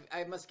 I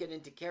must get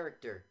into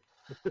character.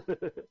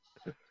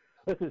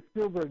 Listen,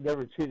 Spielberg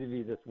never treated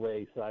me this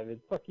way, Simon.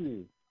 Fuck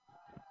you.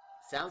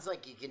 Sounds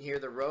like you can hear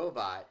the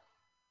robot.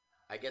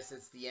 I guess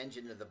it's the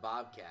engine of the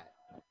Bobcat.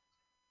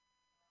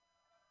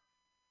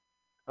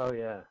 Oh,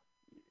 yeah.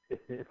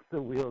 It's the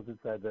wheels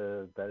inside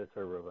the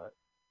dinosaur robot.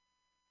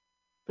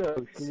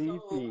 So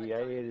sleepy. I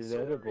ate an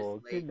edible.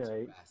 Good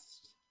night.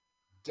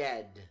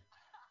 Dead.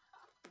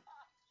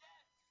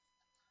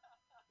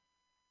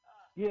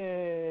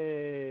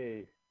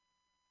 Yay!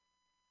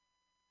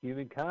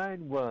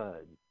 Humankind 1.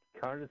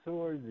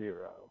 Carnosaur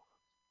 0.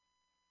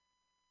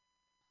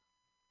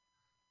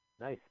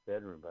 Nice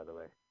bedroom, by the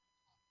way.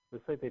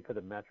 Looks like they put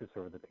a mattress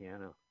over the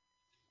piano.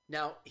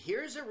 Now,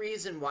 here's a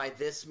reason why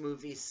this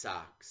movie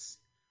sucks,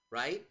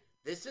 right?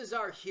 This is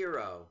our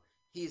hero.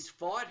 He's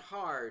fought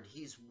hard.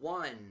 He's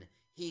won.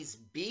 He's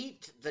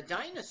beat the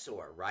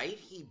dinosaur, right?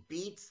 He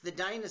beats the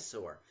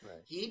dinosaur.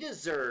 Right. He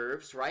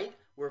deserves, right?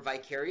 We're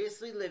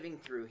vicariously living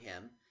through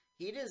him.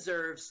 He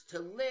deserves to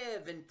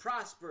live and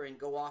prosper and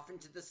go off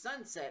into the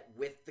sunset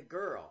with the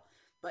girl.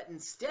 But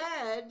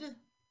instead,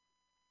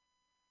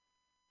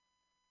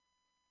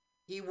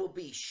 he will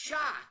be shot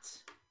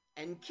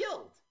and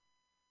killed.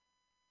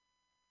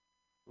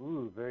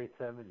 Ooh, very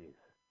 70s.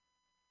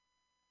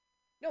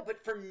 No,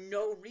 but for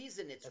no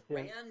reason. It's That's it.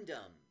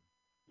 random.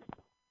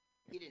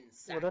 He didn't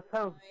sacrifice. Well, that's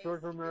how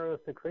George Romero's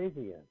The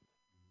Crazy ends.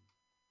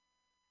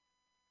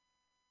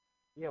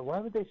 Yeah, why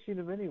would they shoot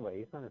him anyway?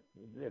 He's not.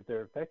 If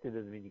they're affected,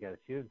 doesn't mean you got to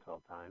shoot him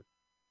 12 times.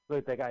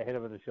 Look, that guy hit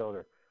him in the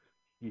shoulder.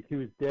 He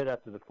was dead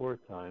after the 4th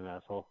time,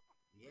 asshole.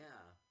 Yeah.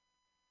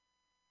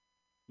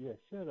 Yeah,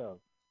 shut up.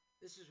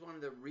 This is one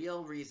of the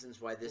real reasons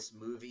why this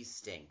movie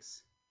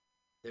stinks.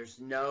 There's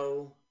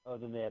no... Oh,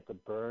 then they have to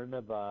burn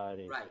the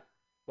body. Right.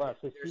 Wow,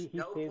 so he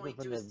no saved him point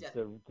from to his death.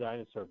 the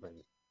dinosaur thing.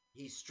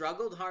 He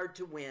struggled hard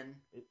to win.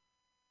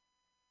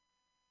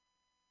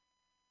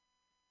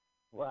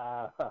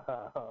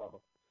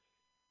 Wow.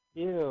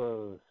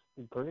 Ew.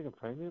 Burning a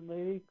pregnant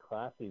lady?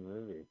 Classy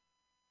movie.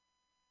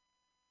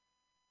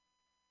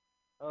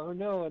 Oh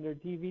no, and their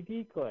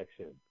DVD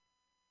collection.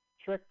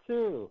 Shrek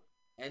 2.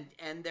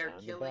 And they're Down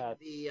the killing bat.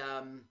 the...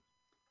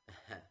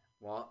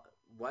 well,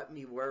 what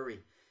me worry.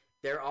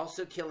 They're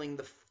also killing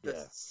the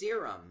Yeah.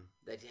 serum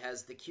that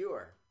has the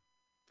cure.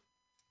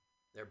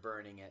 They're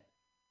burning it.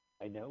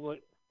 I know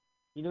what.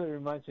 You know, it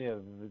reminds me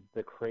of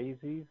The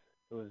Crazies.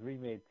 It was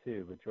remade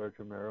too, a George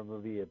Romero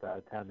movie about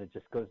a town that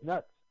just goes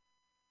nuts.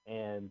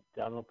 And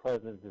Donald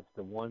Pleasance is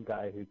the one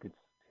guy who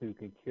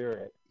can cure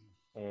it,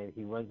 and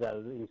he runs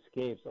out, he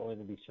escapes only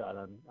to be shot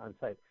on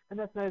sight. And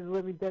that's Night of the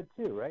Living Dead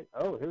too, right?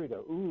 Oh, here we go.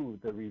 Ooh,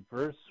 the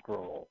reverse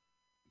scroll.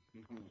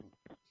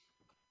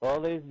 Well,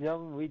 ladies and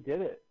gentlemen, we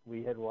did it.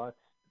 We had watched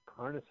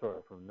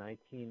Carnosaur from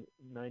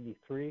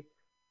 1993.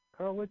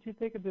 Carl, what'd you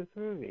think of this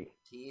movie?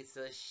 Piece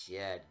of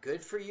shit.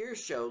 Good for your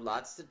show.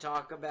 Lots to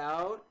talk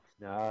about.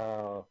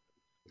 No,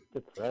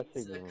 depressing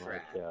Piece of in my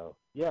crap. show.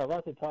 Yeah, a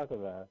lot to talk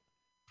about.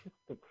 Just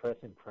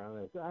depressing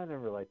premise. I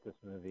never liked this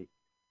movie.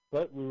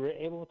 But we were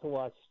able to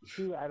watch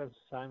 2 Adam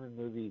Simon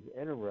movies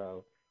in a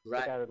row. Right.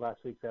 Check out last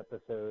week's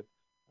episode.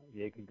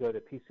 You can go to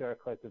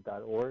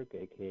pcrcollective.org,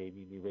 aka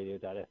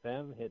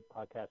MutinyRadio.fm, hit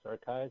podcast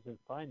archives, and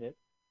find it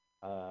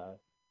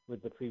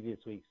with the previous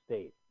week's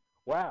date.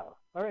 Wow.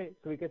 All right,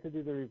 so we get to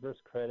do the reverse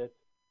credits.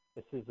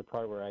 This is the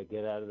part where I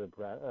get out of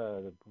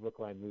the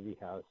Brookline movie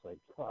house like,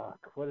 fuck,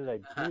 what did I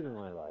do to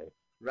my life?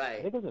 Right.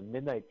 I think it was a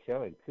midnight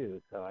showing,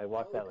 too, so I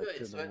walked out like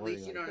 2 in the morning. So at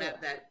least you don't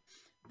have that.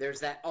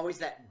 There's always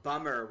that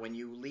bummer when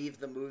you leave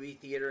the movie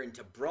theater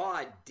into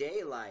broad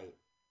daylight.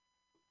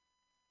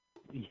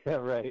 Yeah,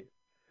 right.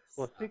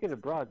 Well, speaking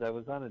of broads, I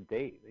was on a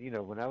date. You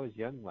know, when I was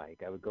young,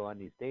 Mike, I would go on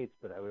these dates,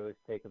 but I would always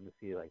take them to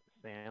see, like,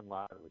 The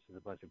Sandlot, which is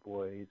a bunch of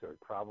boys, or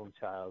Problem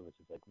Child, which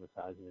is, like,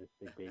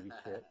 misogynistic baby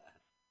shit.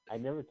 I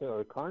never took,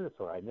 or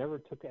Carnosaur. I never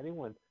took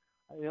anyone.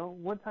 You know,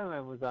 one time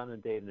I was on a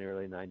date in the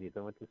early 90s.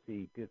 I went to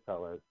see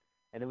Goodfellas,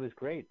 and it was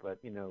great, but,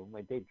 you know,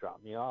 my date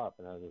dropped me off,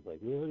 and I was just like,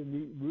 what a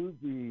neat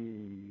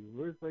movie.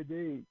 Where's my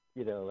date?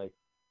 You know, like,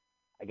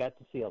 I got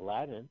to see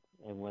Aladdin,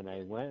 and when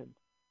I went,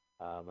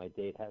 my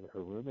date had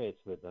her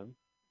roommates with them,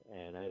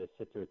 and I had to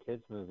sit through a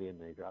kids' movie, and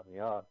they dropped me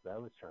off.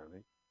 That was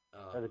charming.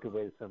 That was a good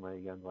way to spend my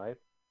young life.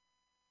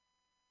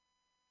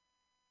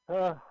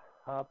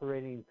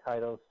 Operating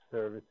title,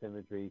 service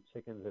imagery,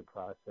 chickens in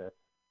process.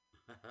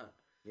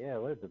 Yeah,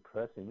 what a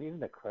depressing. Even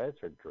the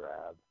credits are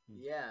drab.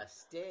 Yeah,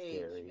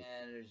 stage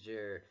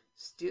manager,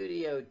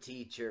 studio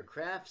teacher,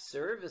 craft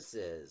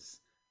services.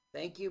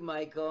 Thank you,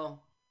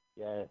 Michael.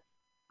 Yeah.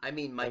 I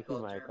mean Michael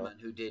Dermott,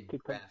 who did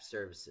craft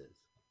services.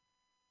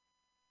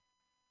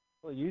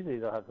 Well, usually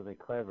they'll have something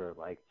clever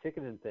like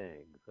Chicken and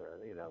Things,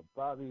 or, you know,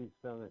 Bobby's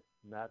something.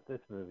 Not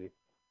this movie.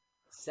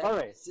 All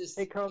right.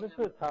 Hey, Carl, this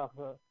is a tough.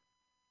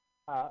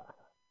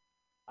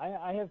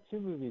 I have 2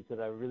 movies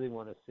that I really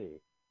want to see,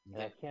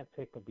 and I can't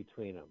pick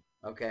between them.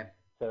 Okay.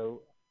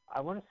 So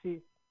I want to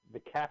see The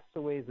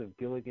Castaways of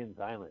Gilligan's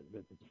Island.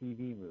 It's a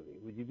TV movie.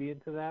 Would you be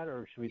into that,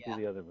 or should we do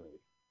the other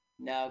movie?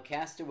 No,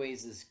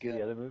 Castaways is good.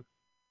 The other movie?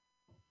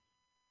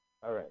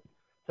 All right.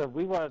 So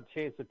we want to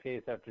change the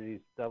pace after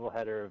these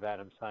doubleheader of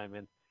Adam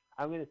Simon.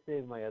 I'm going to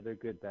save my other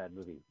good bad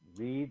movie.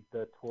 Read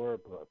the Torah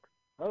book.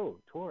 Oh,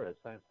 Torah,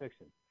 science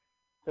fiction.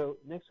 So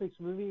next week's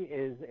movie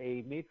is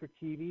a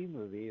made-for-TV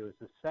movie. It was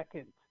the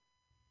second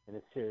in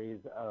a series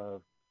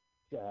of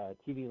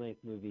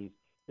TV-length movies.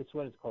 This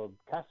one is called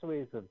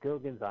Castaways of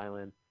Gilligan's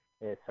Island.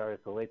 It stars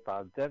the late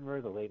Bob Denver,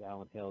 the late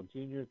Alan Hale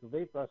Jr., the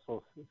late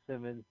Russell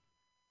Simmons,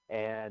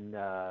 and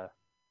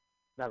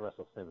not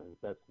Russell Simmons,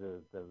 that's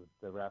the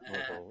rap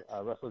mogul,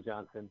 Russell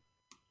Johnson,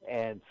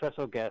 and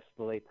special guests,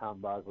 the late Tom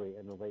Bosley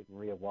and the late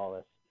Maria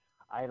Wallace.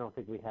 I don't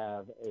think we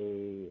have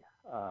a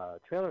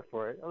trailer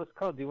for it. Oh, it's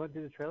called, do you want to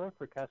do the trailer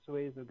for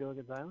Castaways of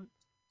Gilligan's Island?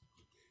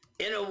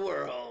 In a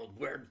world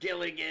where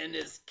Gilligan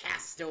is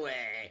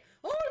castaway.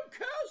 I'm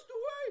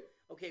castaway!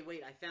 Okay,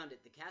 wait, I found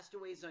it. The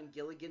Castaways on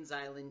Gilligan's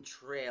Island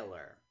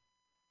trailer.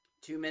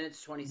 2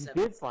 minutes, 27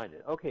 You did find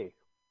it. Okay.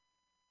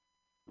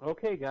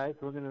 Okay, guys,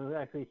 we're going to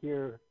actually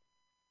hear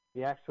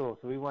the actual,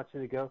 so we want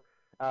you to go.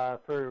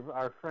 For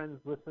our friends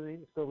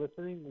still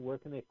listening, where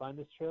can they find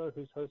this trailer?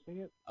 Who's hosting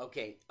it?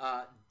 Okay,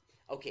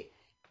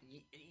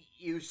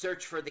 you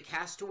search for the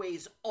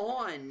Castaways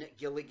on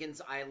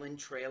Gilligan's Island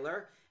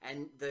trailer,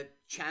 and the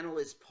channel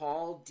is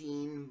Paul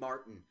Dean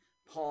Martin.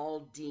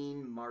 Paul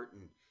Dean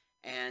Martin.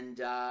 And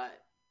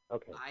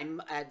okay.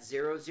 I'm at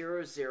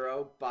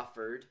 000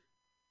 buffered.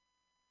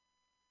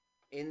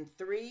 In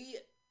 3,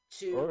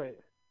 2, all right.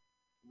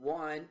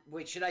 1.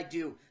 Wait, should I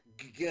do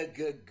go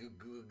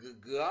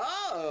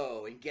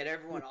and get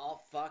everyone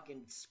all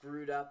fucking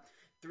screwed up?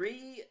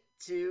 3,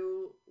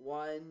 2,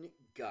 1,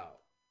 go.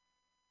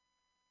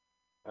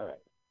 All right.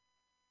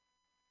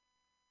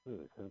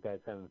 Ooh, some guy's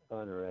having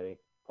fun already.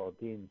 Paul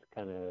Dean's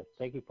kind of...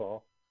 Thank you,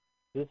 Paul.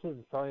 This is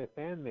probably a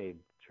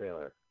fan-made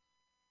trailer.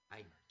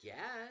 I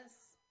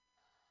guess.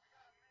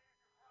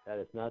 That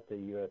is not the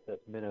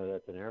USS Minnow.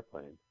 That's an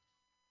airplane.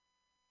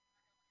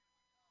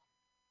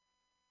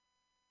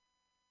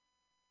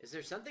 Is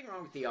there something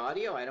wrong with the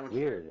audio? I don't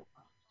Weird. hear.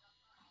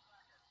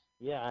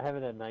 Yeah, I have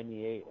it at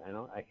 98.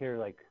 I hear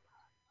like,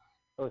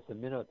 oh, it's a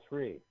Minnow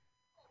 3.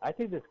 I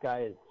think this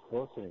guy is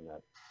soliciting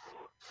us.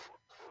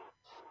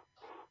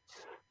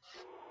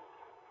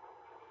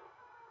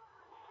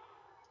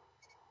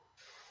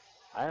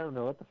 I don't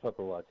know what the fuck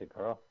we're watching,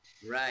 Carl.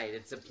 Right,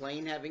 it's a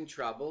plane having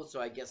trouble,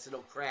 so I guess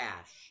it'll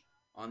crash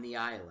on the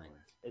island.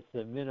 It's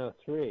the Minnow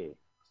 3.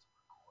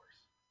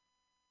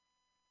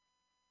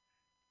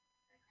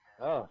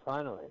 Oh,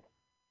 finally.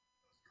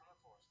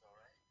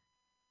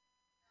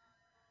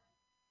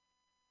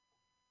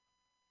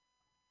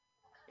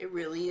 It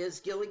really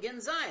is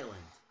Gilligan's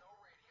Island.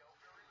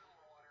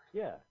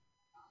 Yeah.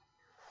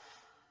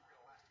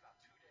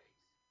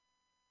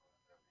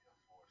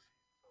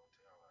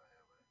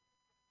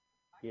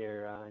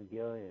 Here on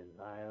Gilligan's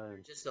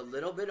Island. Just a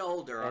little bit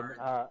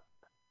older,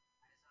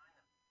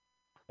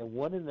 and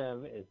one of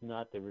them is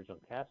not the original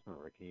cast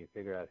member. Can you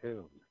figure out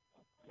who?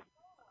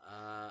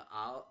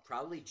 I'll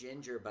probably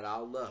Ginger, but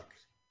I'll look.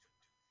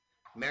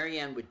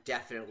 Marianne would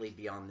definitely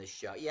be on this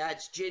show. Yeah,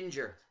 it's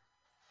Ginger.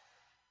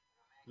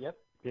 Yep,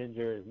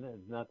 Ginger is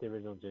not the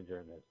original Ginger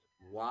in this.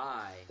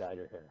 Why? Dyed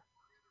her hair.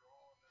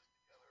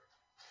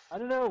 I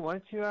don't know. Why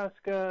don't you ask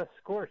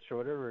Scorch or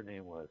whatever her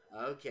name was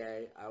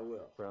Okay, I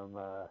will. from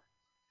A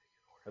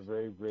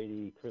Very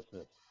Brady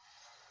Christmas?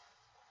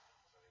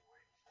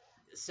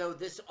 So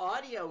this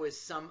audio is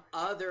some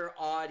other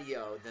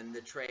audio than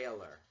the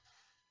trailer.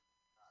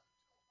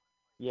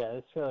 Yeah,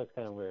 this trailer's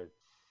kind of weird.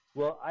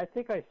 Well, I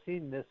think I've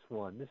seen this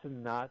one. This is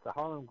not the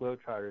Harlem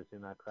Globetrotters do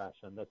not crash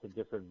on. That's a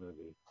different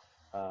movie.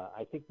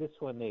 I think this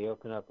one they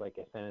open up like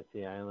a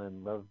Fantasy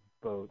Island love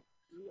boat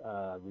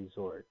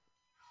resort,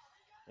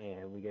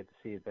 and we get to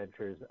see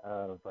adventures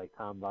of like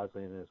Tom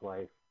Bosley and his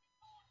wife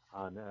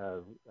on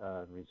a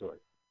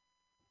resort.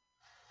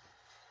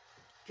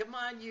 Come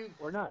on, you.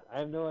 Or not. I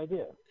have no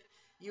idea.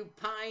 You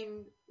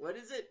pine. What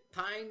is it?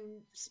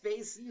 Pine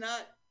space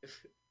nut.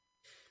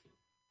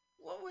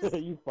 What was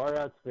You far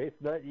out space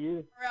nut,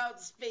 you? far out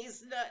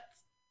space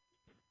nuts?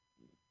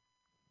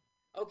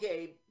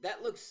 Okay,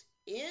 that looks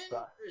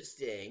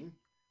interesting.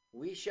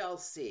 We shall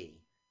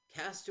see.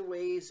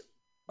 Castaways.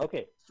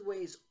 Okay.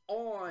 Castaways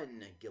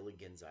on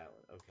Gilligan's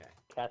Island. Okay.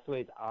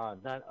 Castaways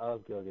on, not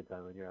of Gilligan's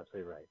Island. You're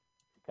absolutely right.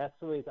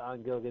 Castaways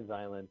on Gilligan's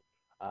Island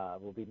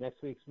will be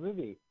next week's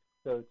movie.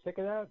 So check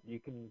it out. You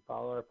can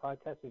follow our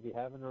podcast if you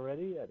haven't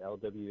already at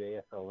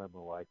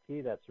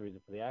LWAFLMOYT. That's the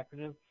reason for the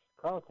acronym.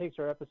 Carl takes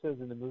our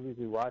episodes and the movies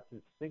we watch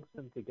and syncs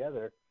them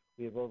together.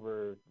 We have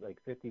over like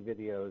 50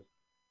 videos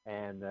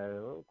and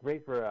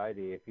great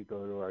variety. If you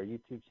go to our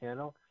YouTube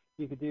channel,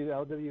 you could do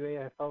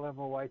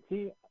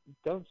LWAFLMOYT.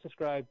 Don't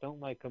subscribe.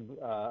 Don't like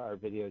our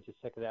videos. Just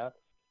check it out.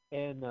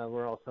 And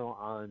we're also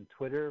on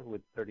Twitter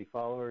with 30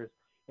 followers.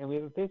 And we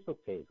have a Facebook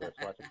page. Let's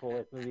watch a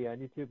full-length movie on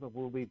YouTube. And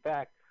we'll be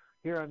back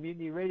here on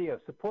Mutiny Radio.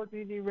 Support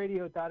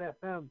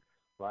MutinyRadio.fm.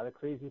 A lot of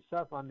crazy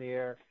stuff on the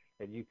air.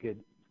 And you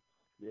could,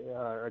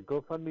 our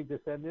GoFundMe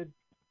just ended.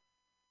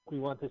 We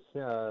want this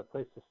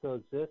place to still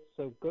exist.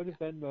 So go to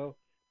Venmo,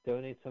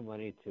 donate some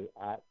money to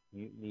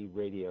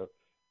 @MutinyRadio.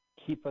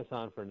 Keep us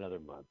on for another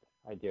month.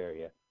 I dare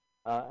you.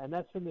 And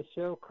that's been the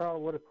show.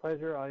 Carl, what a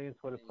pleasure. Audience,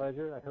 what a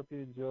pleasure. I hope you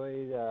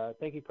enjoyed.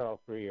 Thank you, Carl,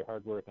 for your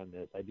hard work on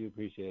this. I do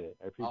appreciate it.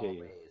 I appreciate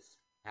you. Always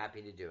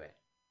happy to do it.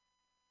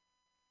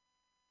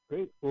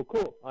 Great. Well,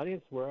 cool.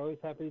 Audience, we're always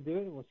happy to do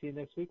it, and we'll see you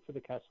next week for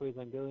the Castaways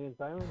on Gilligan's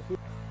Island.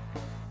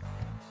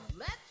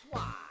 Let's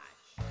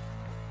watch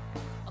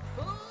a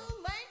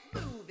full-length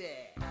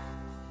movie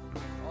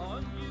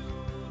on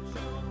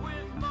YouTube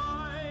with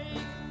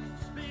Mike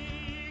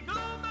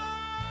Spiegelman.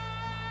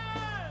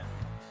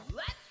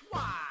 Let's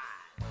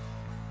watch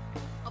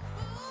a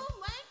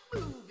full-length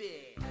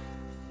movie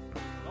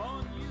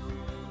on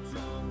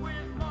YouTube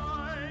with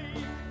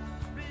Mike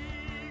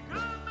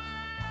Spiegelman.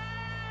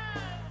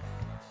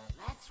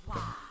 Let's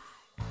watch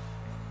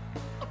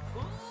a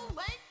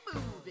full-length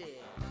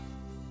movie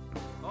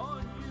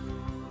on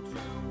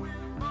YouTube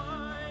with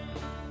Mike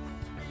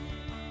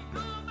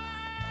Spiegelman.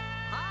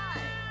 Hi,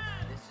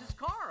 this is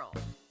Carl.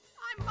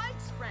 I'm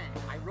Mike's friend.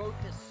 I wrote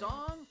this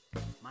song.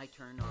 My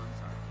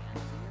turn-ons are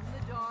dancing in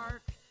the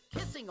dark,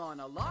 kissing on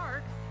a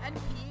lark, and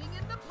peeing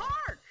in the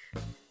park.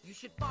 You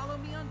should follow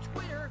me on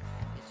Twitter.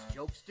 It's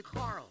Jokes to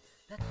Carl.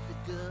 That's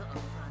the duh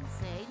of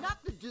Francais,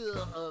 not the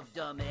duh of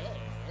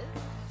dumbass.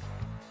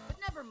 But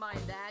never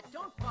mind that.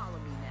 Don't follow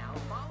me now.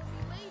 Follow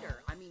me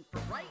later. I mean, for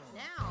right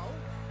now,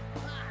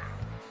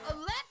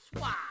 let's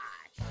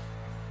watch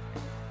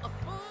a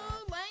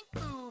full-length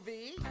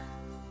movie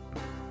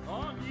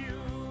on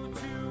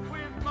YouTube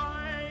with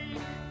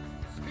Mike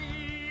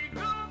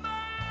Spiegelman.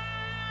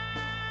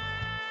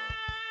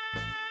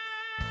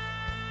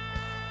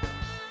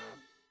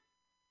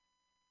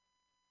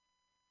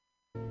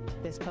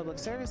 This public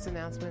service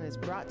announcement is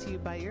brought to you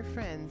by your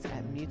friends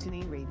at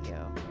Mutiny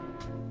Radio.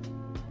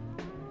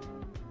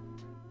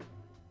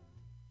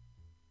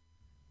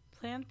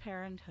 Planned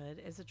Parenthood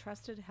is a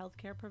trusted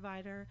healthcare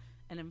provider,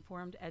 an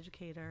informed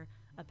educator,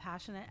 a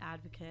passionate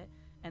advocate,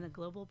 and a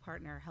global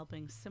partner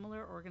helping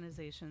similar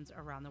organizations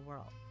around the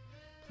world.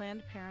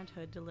 Planned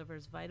Parenthood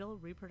delivers vital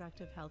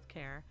reproductive health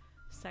care,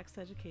 sex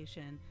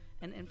education,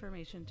 and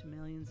information to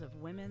millions of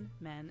women,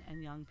 men,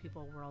 and young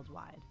people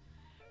worldwide.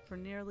 For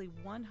nearly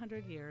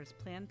 100 years,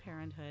 Planned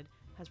Parenthood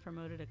has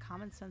promoted a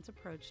common-sense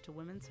approach to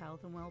women's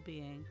health and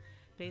well-being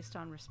based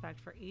on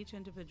respect for each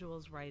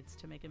individual's rights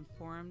to make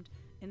informed,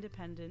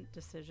 independent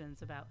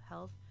decisions about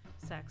health,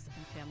 sex,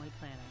 and family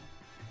planning.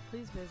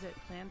 Please visit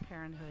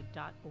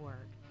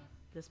PlannedParenthood.org.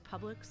 This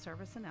public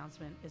service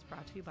announcement is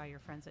brought to you by your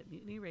friends at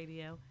Mutiny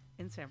Radio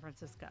in San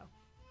Francisco.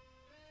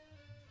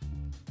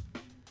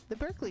 The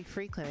Berkeley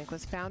Free Clinic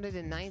was founded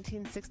in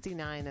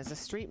 1969 as a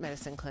street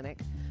medicine clinic,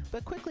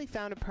 but quickly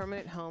found a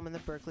permanent home in the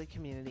Berkeley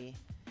community.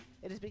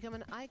 It has become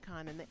an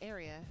icon in the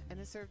area and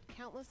has served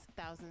countless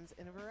thousands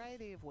in a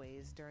variety of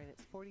ways during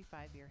its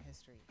 45-year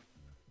history.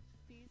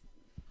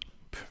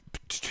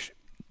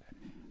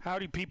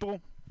 Howdy, people.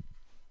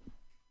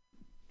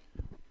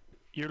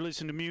 You're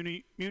listening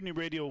to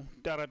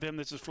MutinyRadio.fm.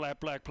 This is Flat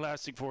Black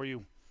Plastic for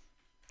you.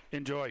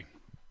 Enjoy.